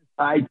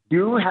 I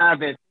do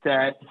have it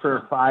set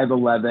for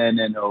 5'11"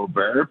 and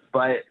over,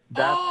 but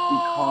that's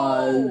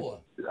because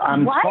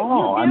I'm What?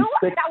 tall. You I'm do?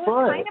 6 That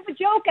was foot. kind of a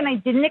joke, and I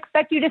didn't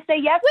expect you to say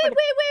yes. Wait, but-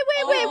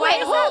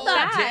 hold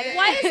on. dang.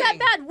 Why is that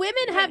bad?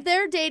 Women have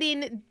their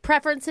dating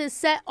preferences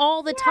set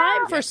all the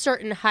time for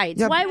certain heights.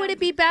 Yeah, Why would it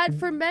be bad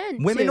for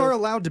men? Women too? are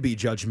allowed to be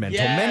judgmental.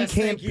 Yes, Men can't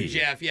thank you, be.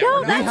 Jeff. Yeah, No,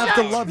 we're We not- that's have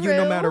to not love you no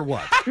true. matter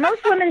what.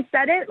 Most women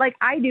said it like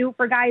I do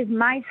for guys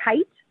my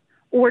height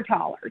or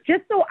taller,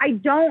 just so I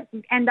don't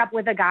end up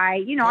with a guy,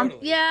 you know,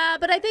 Totally. Yeah,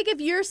 but I think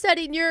if you're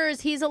setting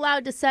yours, he's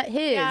allowed to set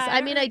his. Yeah, I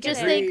mean, I get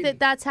just it. think that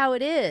that's how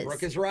it is.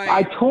 Brooke is right.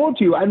 I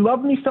told you, I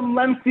love me some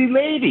lengthy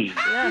lady.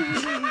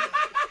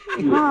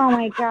 oh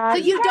my God. So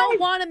you don't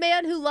want a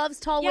man who loves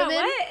tall Yeah,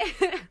 women?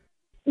 what?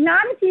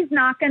 Not if he's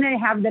not going to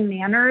have the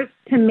manners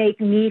to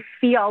make me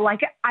feel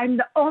like I'm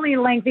the only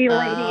lengthy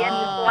lady in his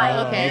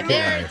life. Okay, Okay.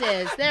 there it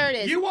is. There it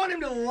is. You want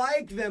him to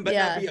like them, but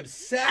Yeah. not be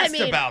obsessed I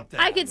mean, about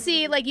them. I could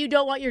see like you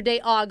don't want your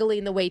date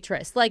ogling the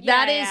waitress. Like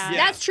Yeah, that is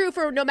yeah. that's true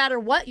for no matter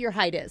what your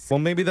height is. Well,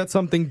 maybe that's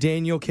something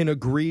Daniel can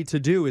agree to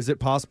do. Is it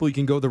possible you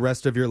can go the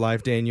rest of your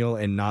life, Daniel,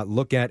 and not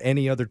look at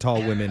any other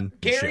tall women?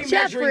 Carry Shit.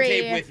 measuring Jeffrey.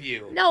 tape with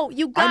you. No,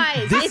 you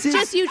guys. this It's is-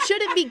 just you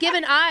shouldn't be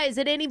giving eyes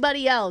at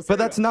anybody else. But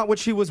that's not what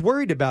she was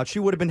worried about. She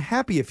would have been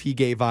happy if he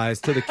gave eyes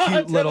to the To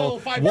cute the little little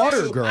 5'2".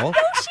 water girl. No,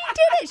 she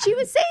did it. She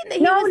was saying that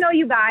he No, was no,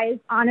 you guys.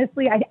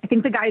 Honestly, I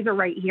think the guys are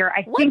right here.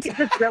 I think it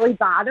just really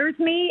bothers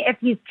me if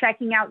he's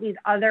checking out these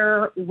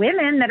other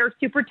women that are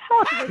super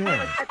tall. 'Cause I feel like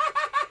that's-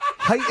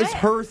 Height is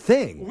her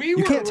thing. We You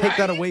were can't take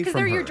that right. away Because from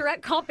they're her. your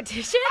direct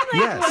competition?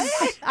 Like,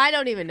 Yes. I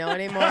don't even know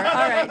anymore. All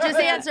right, just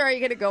answer. Are you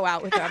going to go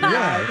out with them?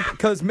 Yeah,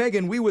 because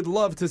Megan, we would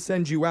love to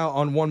send you out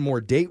on one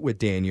more date with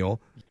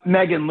Daniel.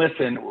 Megan,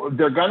 listen,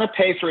 they're going to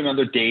pay for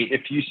another date.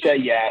 If you say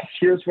yes,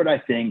 here's what I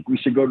think. We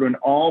should go to an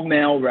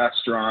all-male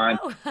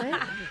restaurant.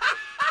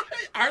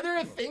 Are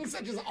there things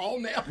such as all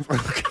male?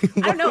 I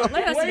don't know.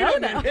 Let us know,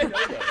 though.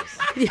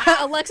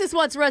 Yeah, Alexis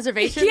wants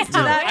reservations to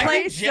that I think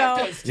place. Jeff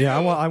So does too. Yeah,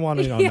 I want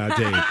it on that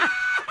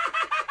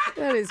date.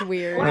 That is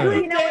weird. Well,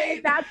 you know,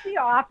 if that's the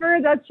offer,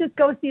 let's just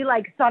go see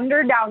like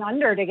Thunder Down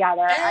Under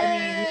together.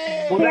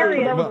 I mean, Well, that's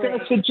what I was going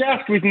to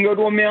suggest. We can go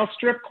to a male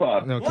strip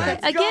club. Okay.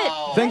 Again,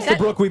 Thanks to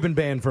Brooke, we've been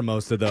banned from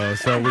most of those,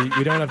 so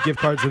we don't have gift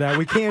cards for that.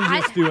 We can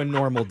just do a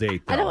normal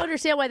date, though. I don't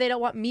understand why they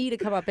don't want me to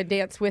come up and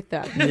dance with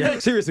them. Yeah.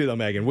 Seriously, though,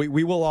 Megan,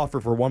 we will offer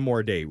for one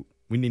more date.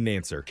 We need an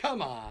answer.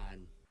 Come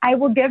on. I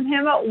will give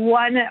him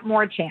one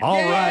more chance. All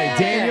right,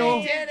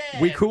 Daniel,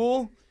 we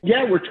cool?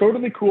 Yeah, we're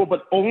totally cool,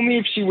 but only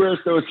if she wears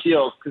those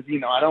heels, because,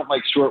 I don't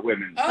like short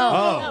women.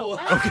 Oh.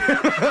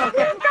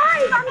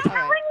 Guys, I'm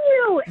telling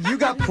you. You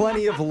got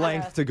plenty of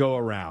length to go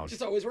around.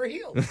 Just always wear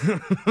heels.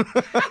 Brooke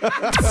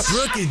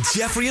and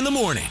Jeffrey in the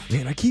morning.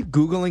 Man, I keep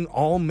Googling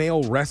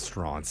all-male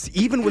restaurants,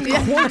 even with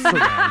quotes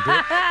around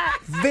it.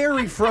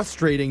 Very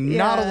frustrating.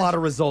 Not a lot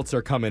of results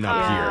are coming up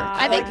here.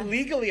 I think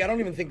legally, I don't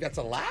even think that's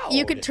allowed.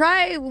 you could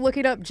try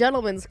looking up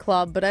Gentlemen's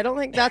Club, but I don't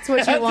think that's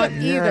what you want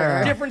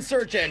either. Different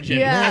search engine.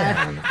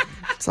 Yeah.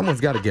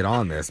 Someone's got to get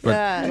on this. But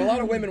And a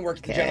lot of women work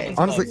at the Gentlemen's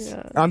honestly,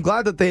 Clubs. I'm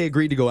glad that they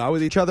agreed to go out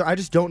with each other. I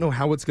just don't know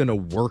how it's going to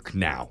work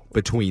now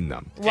between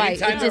them. Right.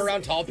 Anytime It they're just,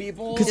 around tall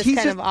people. just he's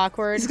kind of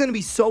awkward. He's going to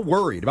be so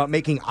worried about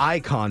making eye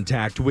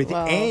contact with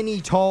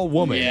any tall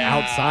woman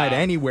outside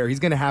anywhere. He's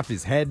going to have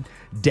his head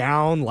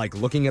down, like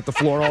looking at the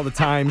floor all the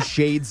time,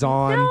 shades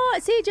on. No,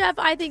 see, Jeff,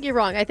 I think you're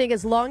wrong. I think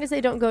as long as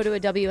they don't go to a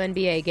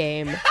WNBA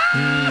game,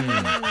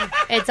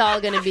 it's all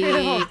going to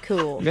be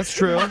cool. That's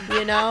true.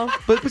 You know?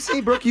 But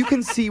see, Brooke, you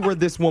can see where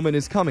this woman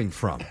is coming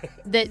from.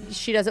 That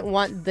she doesn't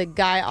want the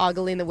guy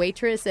ogling the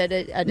waitress at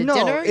a No,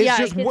 dinner? it's Yeah,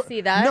 just I can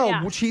see that. No,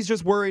 Yeah. she's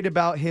just worried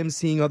about him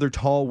seeing other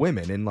tall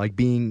women and like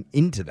being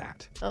into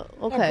that. Oh,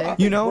 okay.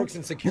 You know? Brooke's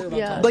insecure about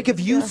tall Like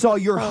if you saw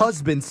your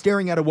husband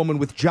staring at a woman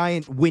with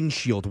giant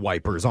windshield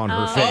wipers on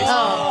her face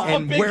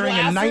and big wearing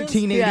glasses? a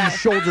 1980s Yeah.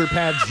 shoulder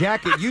pad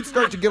jacket, you'd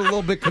start to get a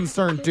little bit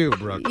concerned too,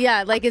 Brooke.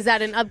 Yeah, like is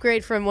that an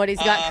upgrade from what he's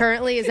got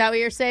currently? Is that what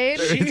you're saying?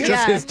 It's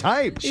just his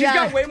type. She's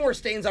got way more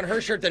stains on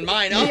her shirt than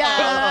mine. Oh,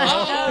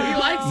 Yeah. he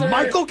likes her.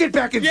 Michael, get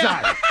back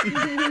inside.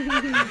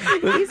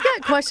 He's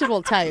got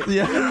questionable type.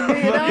 Yeah.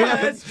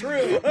 That's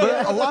true.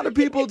 But a lot of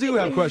people do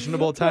have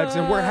questionable types,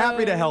 and we're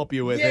happy to help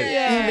you with it.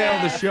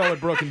 Email the show at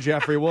Brooke and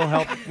Jeffrey. We'll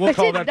help. We'll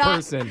call that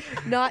person.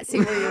 Not see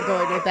where you're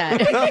going with that.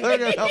 They're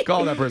gonna help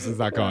call that person's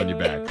not calling you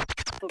back.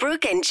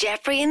 Brooke and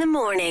Jeffrey in the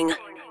morning.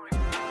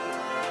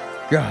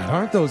 God,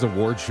 aren't those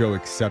award show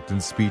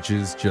acceptance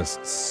speeches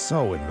just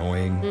so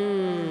annoying?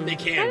 They I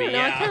can be, don't know.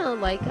 I yeah. kind of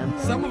like them.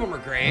 Some of them are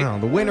great. Well,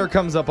 the winner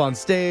comes up on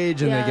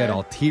stage and Yeah. they get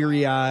all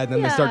teary-eyed, and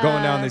then they start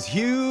going down this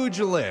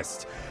huge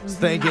list,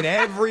 thanking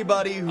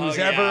everybody who's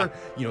ever,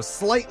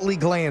 slightly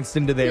glanced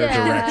into their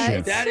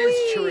direction. That is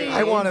true.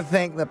 I want to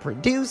thank the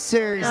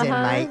producers and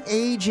my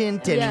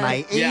agent and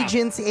my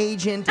agent's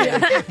agent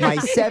and my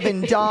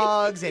 7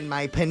 dogs and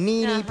my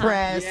panini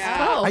press.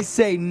 Oh. I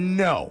say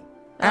no.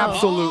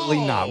 Absolutely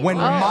not. When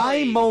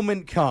my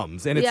moment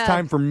comes and it's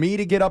time for me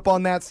to get up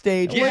on that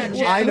stage,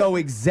 I know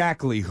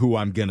exactly who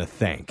I'm going to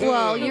thank.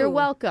 Well, you're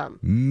welcome.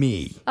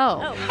 Me.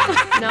 Oh.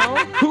 No?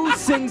 Who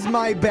sings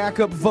my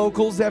backup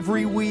vocals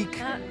every week?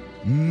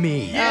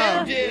 Me.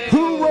 Yeah,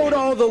 Who wrote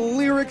all the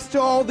lyrics to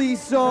all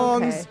these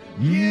songs?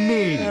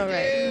 Me. All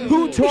right.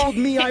 Who told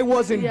me I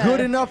wasn't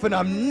good enough and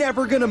I'm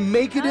never going to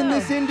make it in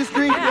this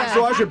industry?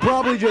 So I should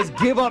probably just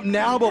give up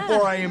now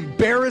before I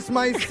embarrass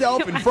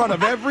myself in front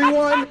of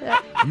everyone?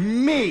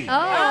 Me.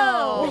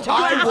 Oh.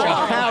 I will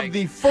have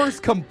the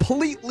first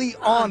completely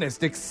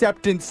honest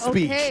acceptance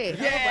speech. Okay.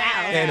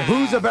 And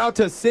who's about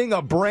to sing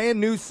a brand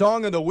new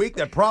song of the week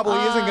that probably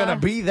isn't going to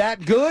be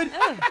that good?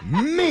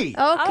 Me.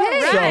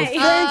 Okay. So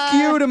thank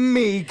you to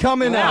me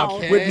coming out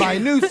with my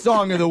new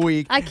song of the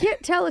week. I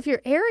can't tell if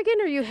you're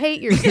arrogant or you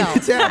hate yourself.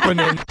 It's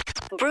happening.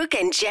 Brooke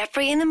and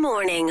Jeffrey in the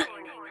morning.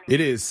 It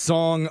is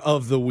Song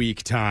of the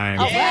Week time.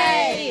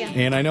 Yay!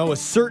 And I know a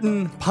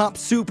certain pop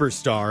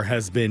superstar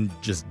has been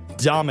just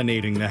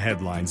dominating the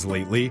headlines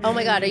lately. Oh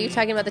my God, are you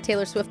talking about the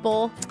Taylor Swift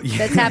Bowl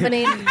that's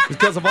happening?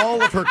 Because of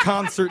all of her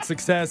concert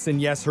success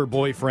and, yes, her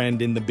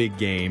boyfriend in the big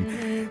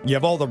game. You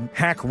have all the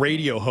hack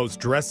radio hosts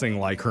dressing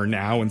like her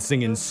now and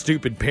singing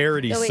stupid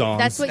parody songs.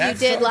 That's what you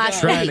did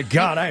last Trying week. to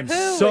God, I am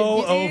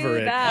so over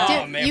it.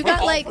 Oh, man. You We're got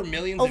all like for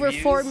millions over of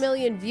views. 4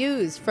 million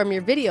views from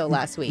your video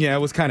last week. Yeah, it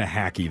was kind of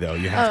hacky, though,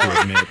 you have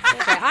to admit.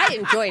 Okay, I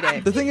enjoyed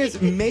it. The thing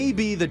is,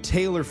 maybe the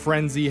Taylor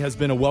frenzy has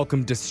been a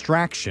welcome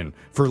distraction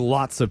for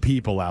lots of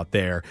people out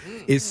there,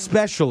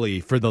 especially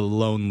for the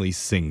lonely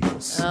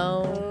singles.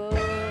 Oh.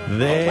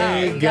 They wow.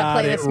 You gotta got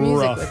play it this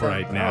music rough with them.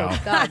 right now.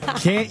 Oh, God.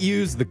 Can't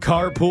use the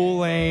carpool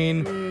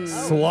lane,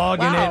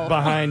 slogging wow. it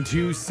behind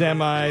 2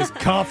 semis,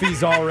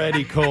 coffee's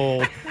already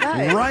cold.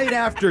 Nice. Right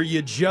after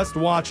you just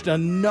watched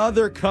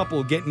another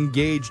couple get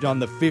engaged on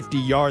the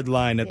 50-yard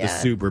line at the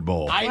Super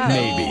Bowl. I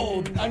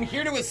know. Maybe. I'm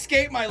here to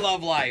escape my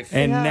love life.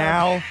 And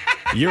now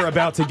you're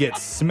about to get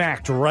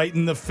smacked right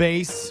in the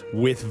face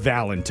with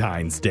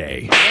Valentine's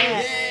Day.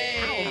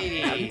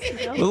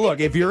 Well, look,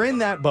 if you're in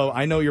that boat,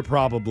 I know you're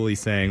probably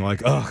saying,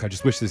 like, ugh, I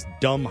just wish this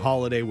dumb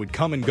holiday would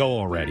come and go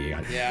already.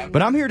 Yeah.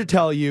 But I'm here to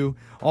tell you,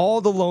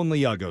 all the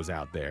lonely uggos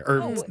out there,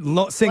 or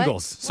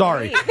singles,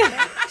 sorry.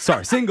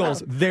 Sorry,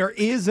 singles, there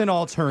is an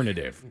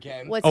alternative.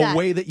 Okay. What's a that?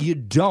 way that you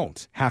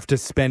don't have to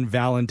spend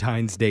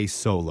Valentine's Day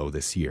solo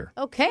this year.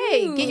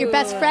 Okay, get your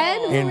best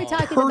friend. What are we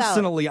talking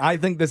Personally, I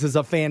think this is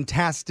a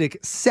fantastic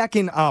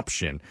second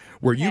option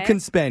where you can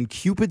spend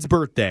Cupid's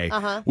birthday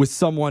with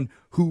someone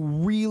who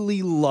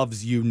really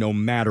loves you no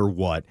matter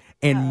what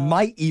and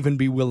might even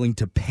be willing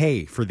to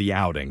pay for the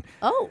outing.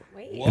 Oh,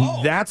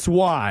 And that's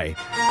why,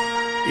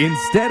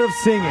 instead of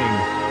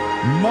singing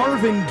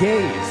Marvin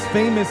Gaye's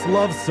famous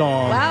love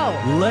song,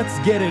 Let's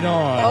Get It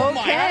On,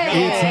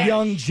 it's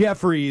Young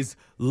Jeffrey's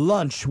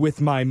Lunch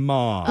with My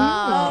Mom.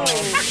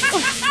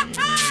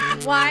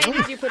 Why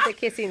did you put the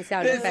kissing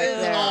sound effect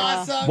there?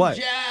 Awesome, What?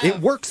 Jeff. It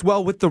works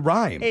well with the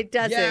rhyme. It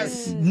doesn't.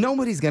 Yes.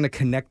 Nobody's going to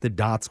connect the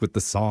dots with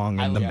the song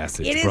and the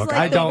message, It is Brooke. like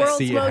I the don't world's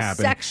see it most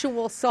happen.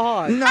 sexual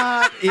song.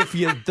 Not if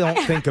you don't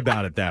think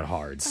about it that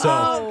hard.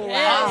 So,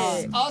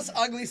 Us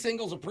ugly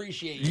singles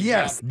appreciate you.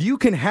 yes, you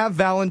can have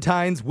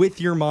Valentine's with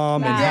your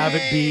mom and have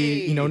it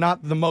be, you know,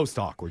 not the most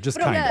awkward, just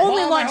kind of.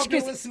 Only Mom, I lunch hope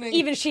you're because listening.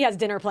 even she has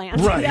dinner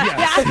plans. Right,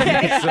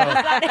 yes.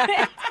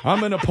 So, I'm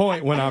going to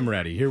point when I'm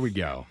ready. Here we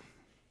go.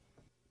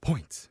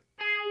 Points.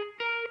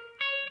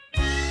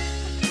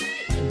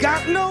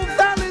 Got no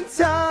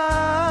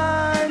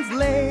Valentine's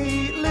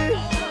lately.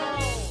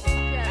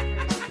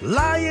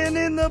 Lying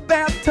in the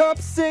bathtub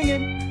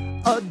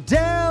singing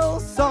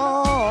Adele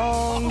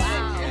songs.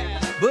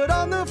 But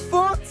on the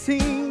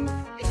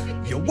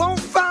 14th, you won't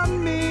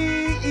find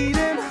me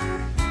eating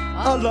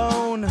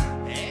alone.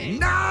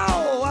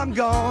 Now I'm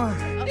gone.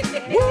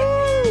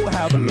 Woo!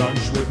 Have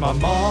lunch with my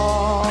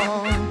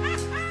mom.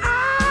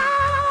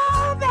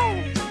 Oh,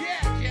 baby.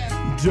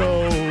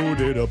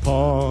 Doted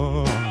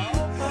upon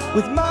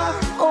with my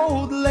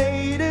old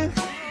lady.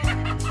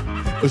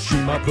 She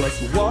my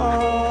plus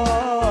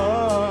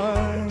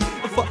one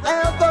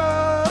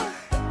forever,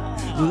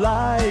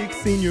 like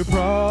senior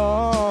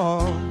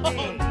prom.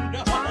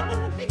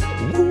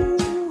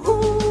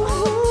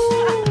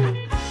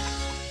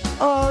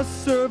 Our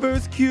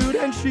server's cute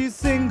and she's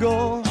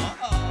single,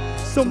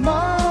 so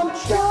mom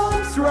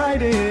jumps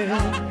right in.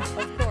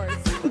 Of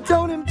course.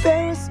 Don't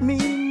embarrass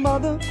me,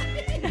 mother.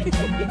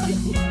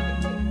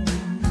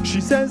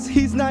 She says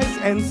he's nice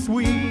and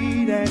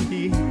sweet and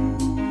he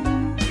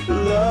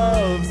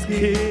loves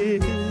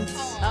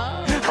kids.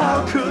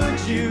 How could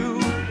you?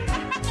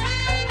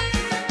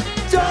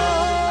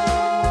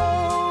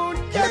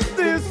 Don't get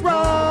this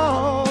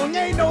wrong.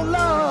 Ain't no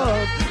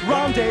love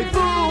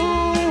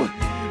rendezvous.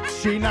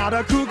 She not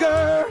a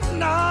cougar,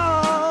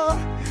 nah.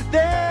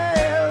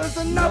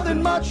 There's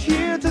nothing much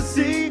here to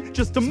see.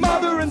 Just a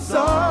mother and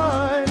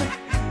son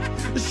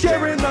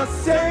sharing the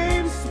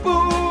same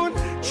spoon.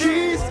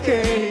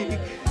 Cheesecake.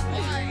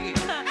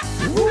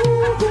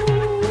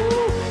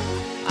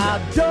 I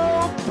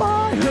don't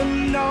buy her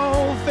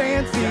no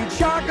fancy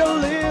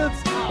chocolates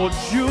or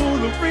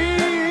jewelry.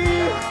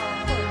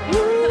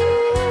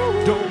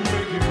 Don't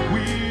make it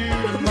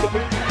weird,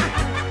 mommy.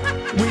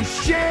 We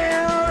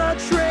share a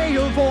tray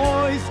of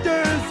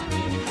oysters,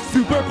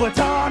 super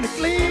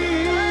platonically.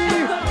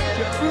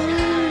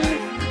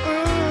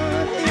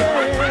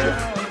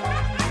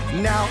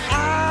 Yeah. Now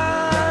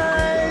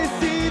I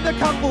see the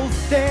couple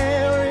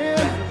staring.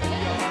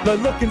 They're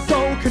looking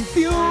so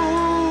confused.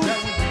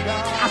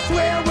 I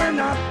swear we're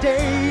not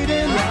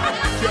dating.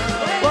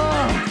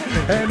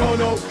 And oh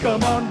no,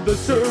 come on, the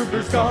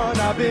server's gone.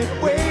 I've been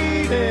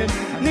waiting.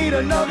 Need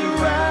another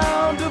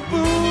round of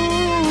booze.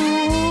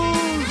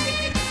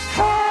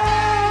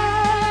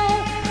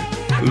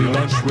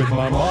 Lunch with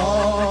my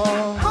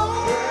mom.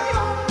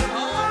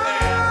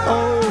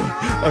 Oh,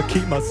 I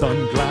keep my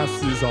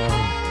sunglasses on.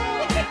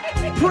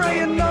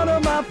 Praying none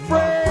of my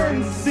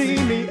friends see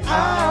me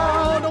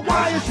out.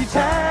 Why is she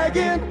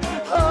tagging?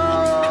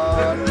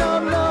 Oh, no,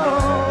 no.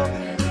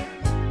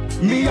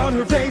 Me on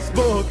her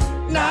Facebook.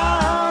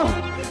 Now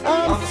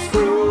I'm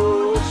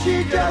screwed.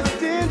 She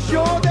just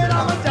ensured that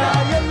I'ma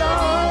die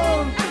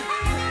alone.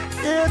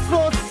 It's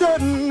for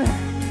certain.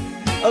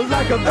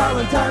 Like a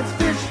Valentine's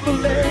fish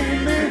fillet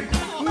me.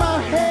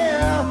 My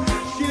hair.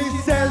 She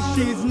says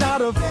she's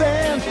not a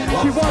fan.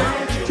 She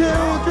wants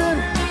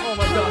children. Oh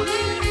my God.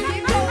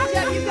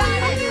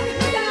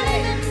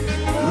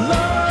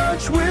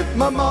 Lunch with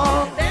my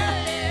mom.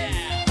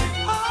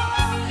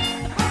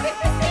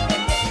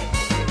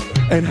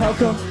 And how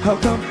come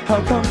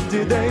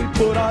did they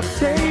put our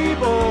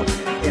table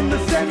in the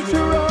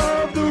center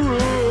of the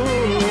room?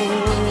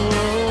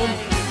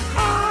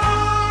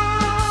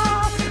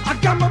 I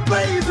got my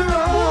blazer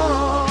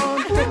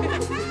on,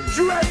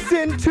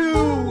 dressing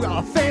too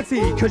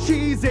fancy, cause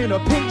she's in a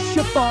pink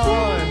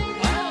chiffon.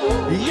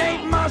 He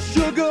ain't my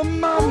sugar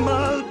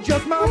mama,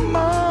 just my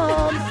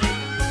mom's.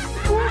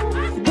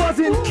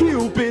 Wasn't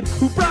Cupid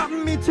who brought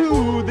me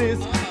to this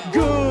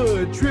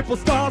good triple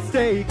star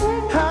steak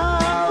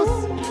house.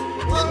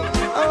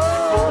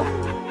 Oh,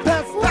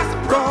 that's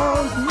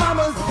bronze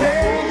mama's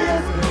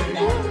paying,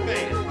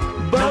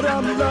 but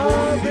I'm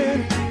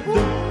loving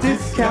the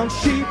discount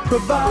she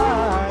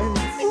provides.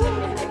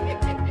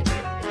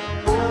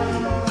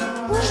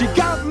 She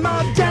got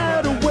my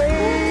dad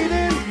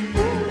waiting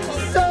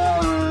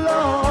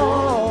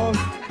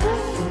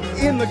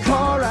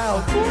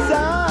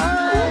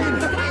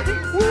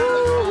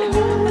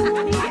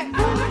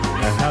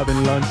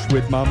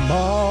with my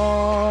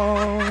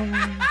mom.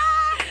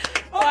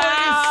 Oh,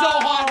 it is so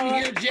hot in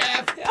here,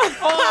 Jeff.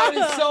 Oh, it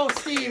is so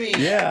steamy.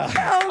 Yeah.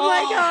 Oh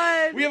my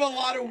God. We have a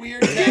lot of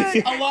weird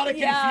texts, a lot of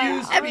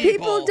confused And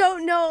people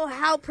don't know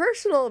how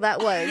personal that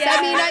was. Yeah.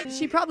 I mean,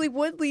 she probably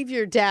would leave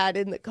your dad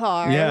in the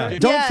car. Yeah.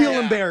 Don't feel Yeah.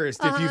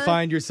 embarrassed if you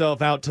find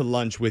yourself out to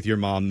lunch with your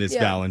mom this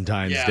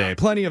Valentine's Day.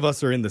 Plenty of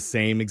us are in the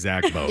same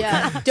exact boat.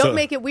 Yeah. Don't So-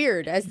 make it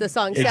weird, as the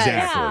song says.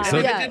 Exactly. And So-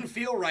 if it didn't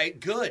feel right,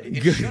 good.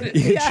 It shouldn't.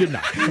 It should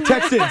not.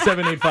 Text in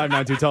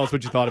 78592. Tell us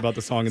what you thought about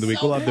the song of the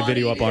week. We'll have the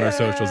video up on our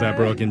socials at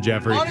Brooke and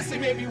Jeffrey. Honestly,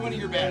 maybe one of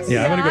your best.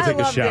 Yeah, I'm going to go I take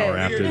a loved shower it.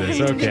 after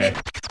this. Okay.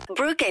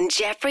 Brooke and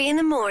Jeffrey in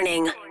the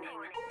morning.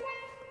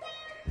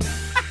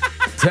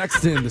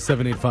 Text in to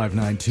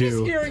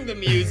 78592. Hearing the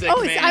music,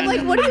 Oh, man. I'm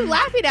like, what are you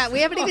laughing at?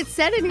 We haven't even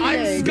said anything.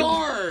 I'm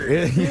scarred.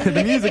 Yeah,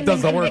 the music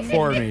does the work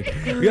for me.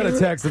 We got a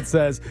text that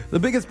says, the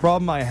biggest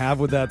problem I have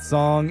with that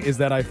song is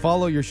that I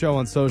follow your show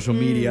on social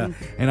media,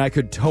 and I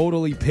could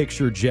totally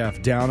picture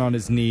Jeff down on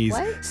his knees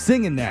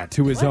singing that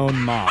to his own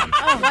mom.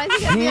 Oh, why is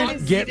he got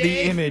Can't get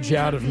the image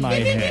out of my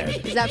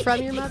head. Is that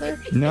from your mother?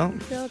 No?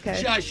 Okay.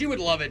 Josh, she would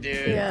love it,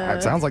 dude. Yeah.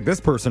 It sounds like this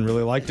person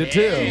really liked it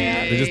too.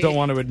 They just don't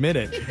want to admit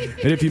it.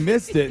 And if you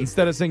missed it,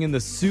 instead of singing the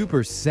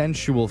super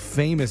sensual,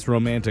 famous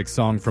romantic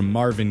song from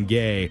Marvin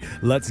Gaye,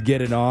 Let's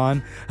Get It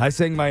On, I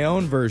sang my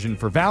own version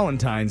for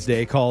Valentine's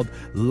Day called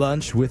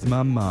Lunch with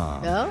My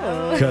Mom.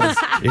 Oh. Because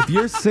if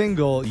you're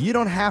single, you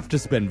don't have to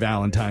spend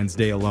Valentine's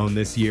Day alone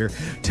this year.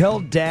 Tell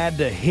Dad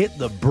to hit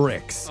the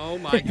bricks. Oh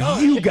my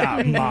God. You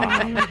got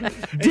Mom.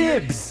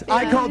 Dibs.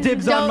 I call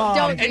dibs on Mom.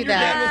 Don't do And your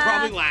dad will that.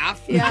 probably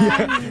laugh.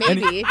 Yeah,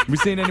 maybe. We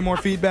seen any more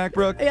feedback,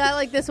 Brooke? Yeah, I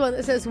like this one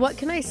that says, what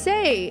can I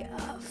say?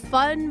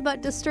 Fun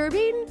but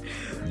disturbing?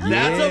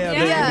 That's a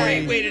Yeah.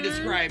 great way to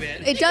describe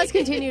it. It does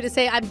continue to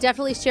say, I'm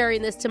definitely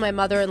sharing this to my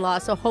mother-in-law,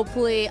 so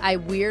hopefully I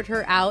weird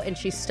her out and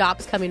she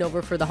stops coming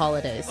over for the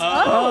holidays.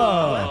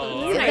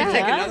 Oh. Yeah.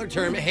 Take another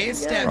term. Hey,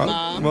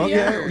 stepmom. Well,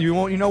 yeah.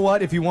 You know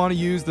what? If you want to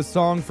use the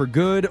song for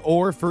good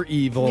or for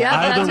evil, Yeah,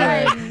 either that's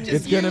way, right.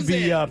 it's going to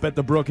be up at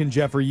the Brooke and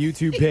Jeffrey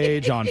YouTube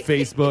page on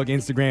Facebook,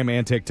 Instagram,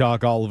 and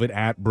TikTok. All of it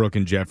at Brooke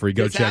and Jeffrey.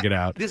 Go check it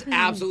out. This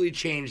absolutely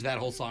changed that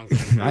whole song.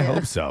 I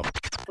hope so.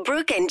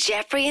 Brooke and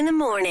Jeffrey in the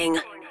morning.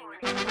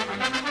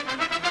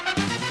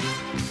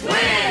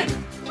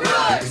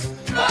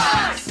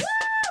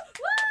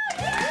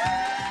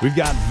 We've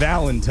got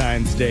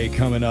Valentine's Day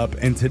coming up,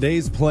 and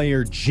today's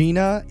player,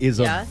 Gina, is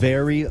Yeah? a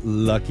very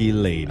lucky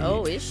lady.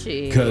 Oh, is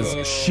she?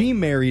 Because she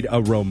married a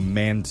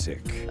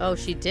romantic. Oh,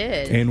 she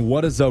did. And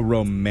what does a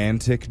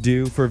romantic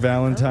do for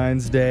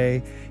Valentine's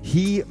Day?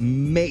 He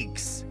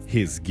makes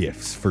his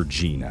gifts for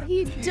Gina.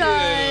 He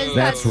does.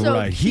 That's so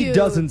right. He cute.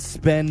 doesn't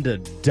spend a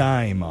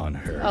dime on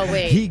her. Oh,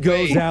 wait. He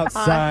goes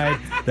outside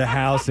the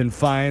house and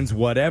finds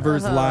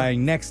whatever's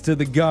lying next to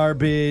the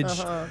garbage,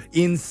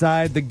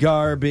 inside the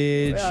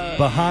garbage,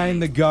 behind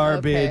the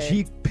garbage. Okay.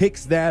 He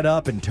picks that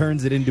up and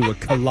turns it into a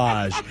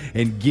collage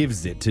and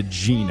gives it to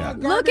Gina.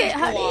 Look at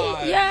Garbage how,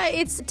 collage. yeah,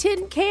 it's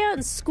tin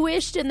cans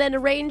squished and then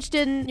arranged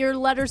in your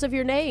letters of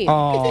your name.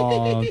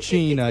 Oh,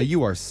 Gina,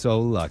 you are so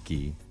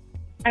lucky.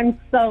 I'm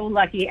so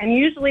lucky. And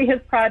usually his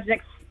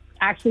projects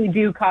actually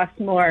do cost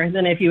more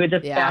than if you would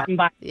just stop and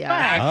buy. Yeah.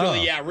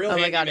 Actually, yeah, real Oh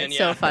my God, handyman, it's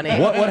yeah. so funny.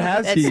 What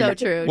has That's he? so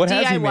true. What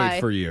has he DIY. made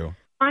for you?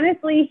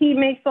 Honestly, he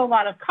makes a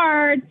lot of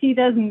cards. He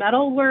does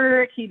metal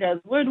work. He does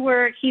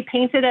woodwork. He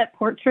painted a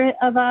portrait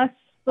of us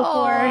before.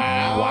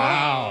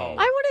 Wow.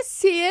 I want to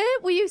see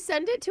it. Will you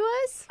send it to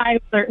us? I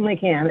certainly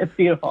can. It's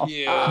beautiful.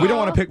 We don't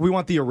want to pick. We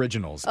want the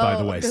originals, by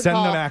the way. good Send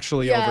call. them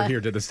actually Yeah. over here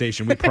to the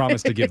station. We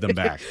promise to give them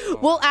back.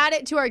 We'll add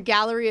it to our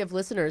gallery of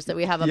listeners that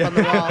we have up on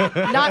the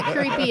wall. Not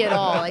creepy at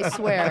all, I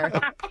swear.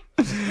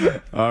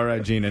 All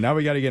right, Gina. Now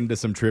we got to get into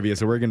some trivia.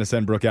 So we're going to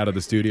send Brooke out of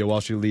the studio while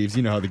she leaves.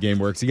 You know how the game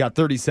works. You got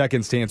 30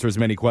 seconds to answer as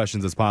many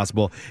questions as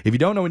possible. If you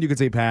don't know when, you can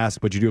say pass,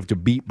 but you do have to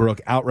beat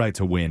Brooke outright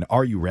to win.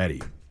 Are you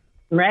ready?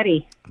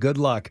 Ready. Good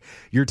luck.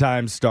 Your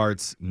time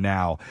starts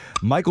now.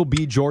 Michael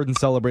B. Jordan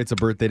celebrates a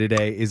birthday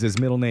today. Is his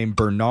middle name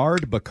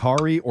Bernard,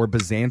 Bakari, or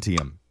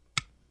Byzantium?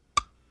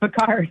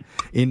 Picard.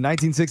 In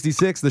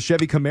 1966, the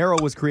Chevy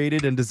Camaro was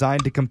created and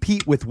designed to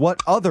compete with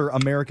what other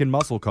American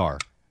muscle car?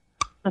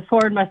 The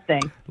Ford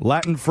Mustang.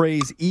 Latin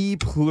phrase e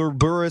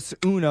pluribus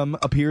unum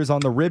appears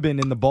on the ribbon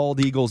in the bald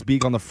eagle's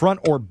beak on the front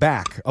or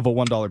back of a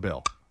 $1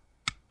 bill.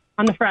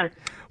 On the front.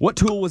 What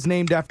tool was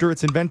named after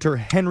its inventor,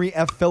 Henry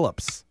F.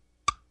 Phillips?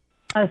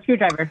 A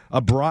screwdriver.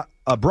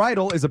 A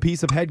bridle is a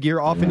piece of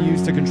headgear often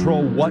used to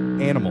control what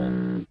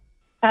animal?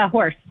 A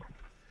horse.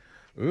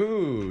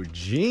 Ooh,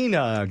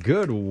 Gina,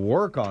 good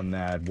work on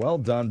that. Well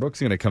done.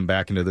 Brooke's going to come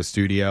back into the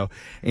studio.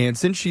 And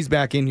since she's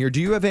back in here,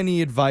 do you have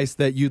any advice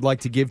that you'd like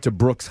to give to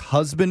Brooke's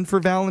husband for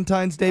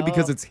Valentine's Day?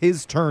 Because it's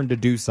his turn to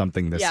do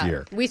something this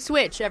year. We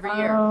switch every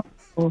year.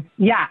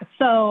 Yeah.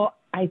 So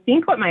I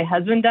think what my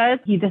husband does,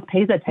 he just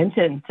pays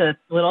attention to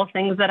little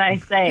things that I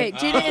say. Okay,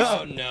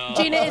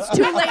 Gina, it's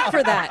too late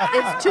for that.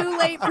 It's too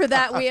late for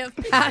that. We have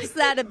passed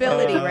that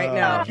ability right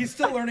now. He's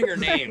still learning her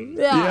name.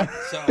 Yeah.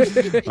 So.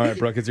 All right,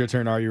 Brooke, it's your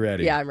turn. Are you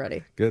ready? Yeah, I'm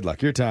ready. Good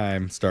luck. Your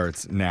time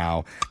starts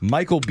now.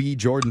 Michael B.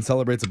 Jordan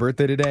celebrates a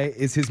birthday today.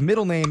 Is his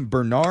middle name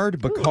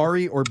Bernard,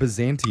 Bakari, or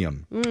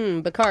Byzantium?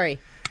 Bakari.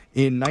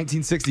 In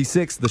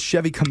 1966, the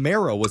Chevy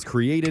Camaro was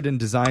created and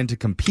designed to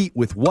compete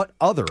with what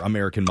other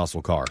American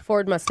muscle car?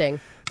 Ford Mustang.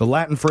 The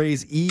Latin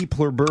phrase e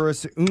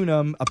pluribus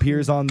unum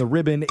appears on the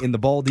ribbon in the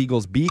bald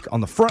eagle's beak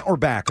on the front or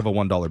back of a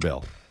 $1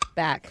 bill.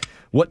 Back.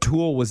 What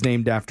tool was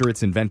named after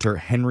its inventor,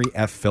 Henry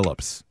F.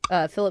 Phillips?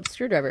 Phillips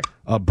screwdriver.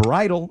 A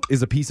bridle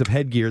is a piece of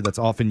headgear that's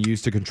often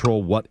used to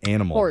control what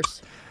animal?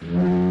 Horse.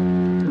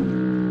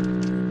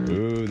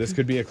 Ooh, this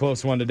could be a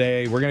close one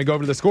today. We're going to go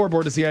over to the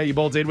scoreboard to see how you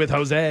both did with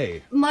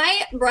Jose.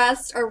 My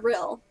breasts are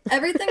real.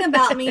 Everything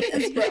about me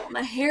is real.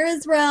 My hair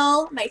is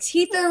real. My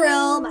teeth are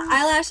real. My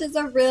eyelashes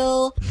are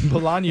real.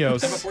 Bolaños.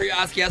 Before you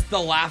ask, yes, the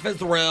laugh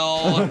is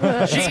real.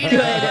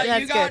 Gina,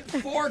 you got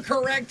 4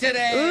 correct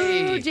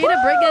today. Ooh, Gina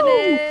bringing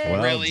it.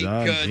 Well really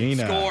done, good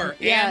Gina. score.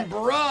 Yeah. And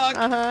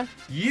Brooke,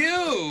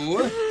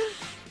 you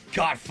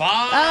got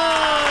 5.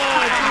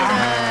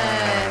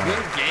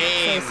 Good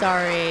game. So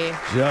sorry.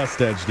 Just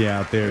edged you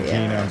out there,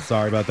 Gina. I'm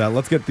sorry about that.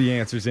 Let's get the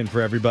answers in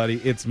for everybody.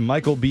 It's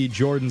Michael B.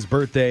 Jordan's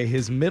birthday.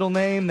 His middle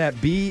name,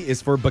 that B,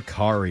 is for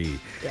Bakari.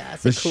 Yeah,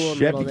 it's a cool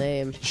middle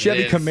name.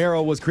 Chevy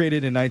Camaro was created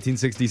in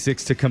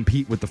 1966 to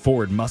compete with the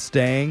Ford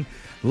Mustang.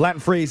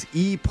 Latin phrase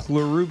e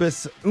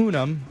pluribus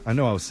unum. I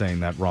know I was saying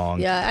that wrong.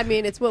 Yeah, I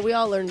mean, it's what we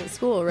all learned in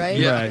school, right?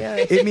 Yeah.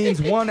 It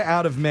means one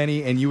out of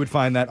many, and you would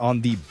find that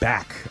on the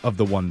back of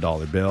the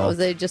 $1 bill. Oh, is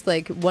it just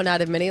like one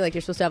out of many? Like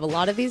you're supposed to have a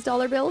lot of these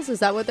dollar bills? Is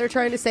that what they're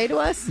trying to say to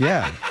us?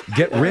 Yeah.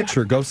 Get rich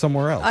or go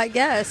somewhere else. I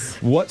guess.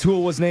 What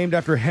tool was named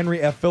after Henry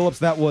F. Phillips?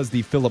 That was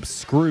the Phillips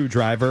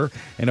screwdriver.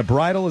 And a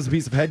bridle is a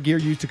piece of headgear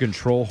used to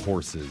control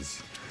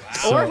horses.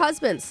 Or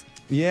husbands.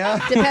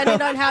 Yeah.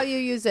 Depending on how you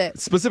use it.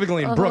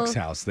 Specifically in Brooke's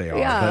house, they are.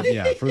 Yeah. But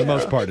yeah, for the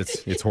most part,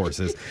 it's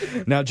horses.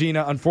 Now,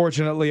 Gina,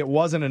 unfortunately, it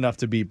wasn't enough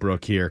to beat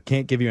Brooke here.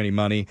 Can't give you any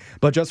money.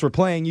 But just for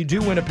playing, you do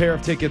win a pair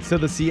of tickets to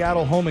the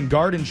Seattle Home and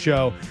Garden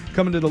Show,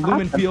 coming to the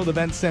Lumen Field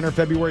Event Center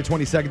February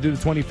 22nd to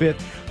the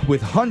 25th,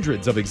 with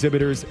hundreds of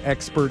exhibitors,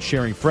 experts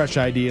sharing fresh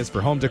ideas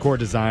for home decor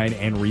design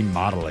and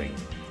remodeling.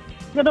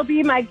 It'll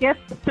be my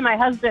gift to my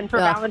husband for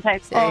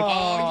Valentine's Day.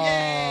 Oh,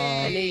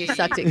 yay! I knew you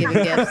sucked at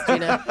giving gifts,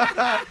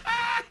 Gina.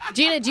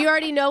 Gina, do you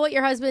already know what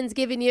your husband's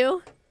giving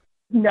you?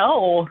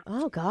 No.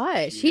 Oh,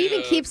 gosh. He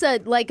even keeps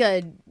a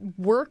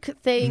work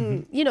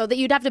thing, that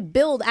you'd have to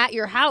build at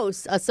your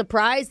house. A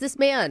surprise. This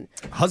man.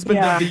 Husband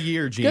of the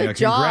year, Gina. Good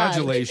job.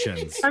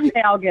 Congratulations.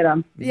 Someday I'll get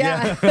him.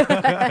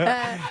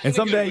 Yeah. And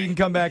someday you can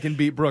come back and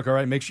beat Brooke, all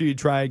right? Make sure you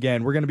try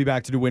again. We're going to be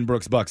back to do Win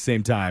Brooks Bucks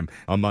same time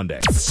on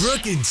Monday.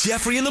 Brooke and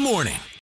Jeffrey in the morning.